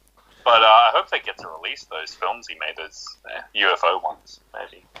 But I hope they get to release those films he made, those UFO ones,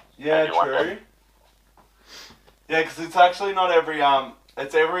 maybe. Yeah, Maybe one true. day. Yeah, because it's actually not every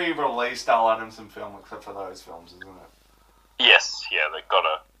it's every released Al Adamson film except for those films, isn't it? Yes, yeah, they got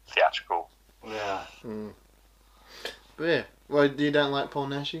a theatrical. Yeah. But yeah, well, you don't like Paul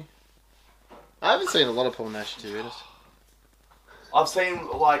Nashy? I haven't seen a lot of Paul Nashy, to be honest. I've seen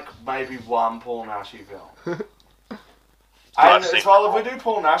like maybe one Paul Nashy film. I've And seen as well, if we do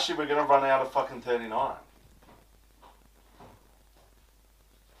Paul Nashy, we're gonna run out of fucking 39.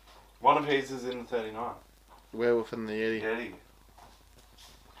 One of his is in the 39. Werewolf in the Yeti. Yeti.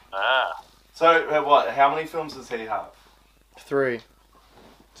 Ah. So what? How many films does he have? 3.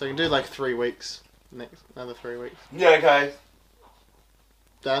 So you can do like 3 weeks. Another 3 weeks. Yeah. Okay.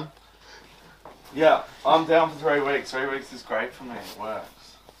 Done? Yeah, I'm down for 3 weeks. 3 weeks is great for me. It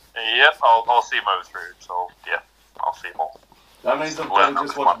works. Yep, I'll see him over through. So yeah, I'll see him all. That means I'm going to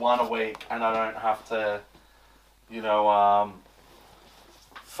just watch one a week, and I don't have to,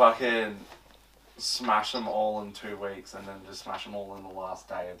 fucking smash them all in 2 weeks, and then just smash them all in the last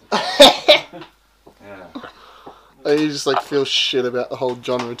day of the day. Yeah. And you just like feel shit about the whole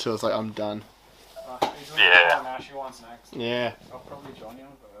genre too. It's like, I'm done. Yeah. Now she wants next. Yeah. I'll probably join you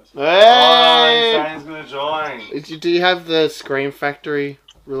on first. Hey! Oh, Shane's gonna join. Do you have the Scream Factory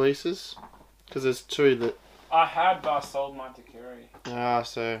releases? Because there's 2 that... I had, but I sold mine to Kiri. Ah,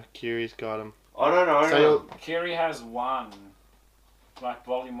 so Kiri's got them. I don't know. So you'll- Kiri has 1. Like,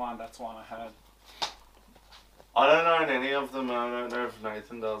 volume 1, that's one I had. I don't own any of them. I don't know if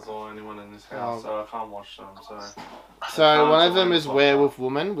Nathan does or anyone in this house, Oh. so I can't watch them. So one of them Can't is find Werewolf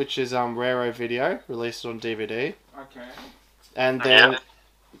Woman, which is Raro Video, released on DVD. Okay. And then,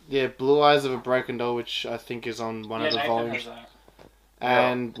 yeah, Blue Eyes of a Broken Doll, which I think is on one of the Nathan volumes. has that.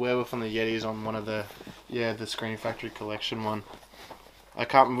 And Werewolf on the Yeti is on one of the, the Scream Factory collection one. I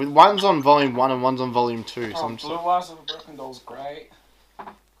can't remember. One's on volume 1 and one's on volume 2. So I'm Blue Eyes of a Broken Doll's great.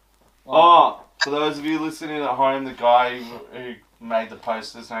 Oh, for those of you listening at home, the guy who made the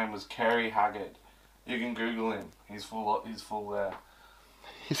post, his name was Kerry Haggard. You can Google him. He's full there.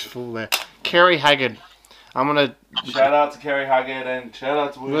 He's full there. Kerry Haggard. I'm gonna Shout out to Kerry Haggard and shout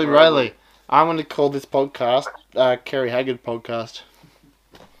out to Willie Riley. I'm gonna call this podcast Kerry Haggard podcast.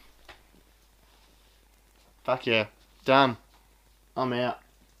 Fuck yeah. Done. I'm out.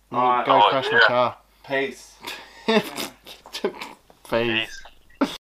 I'm Alright. gonna go Oh, crash yeah. my car. Peace. Peace.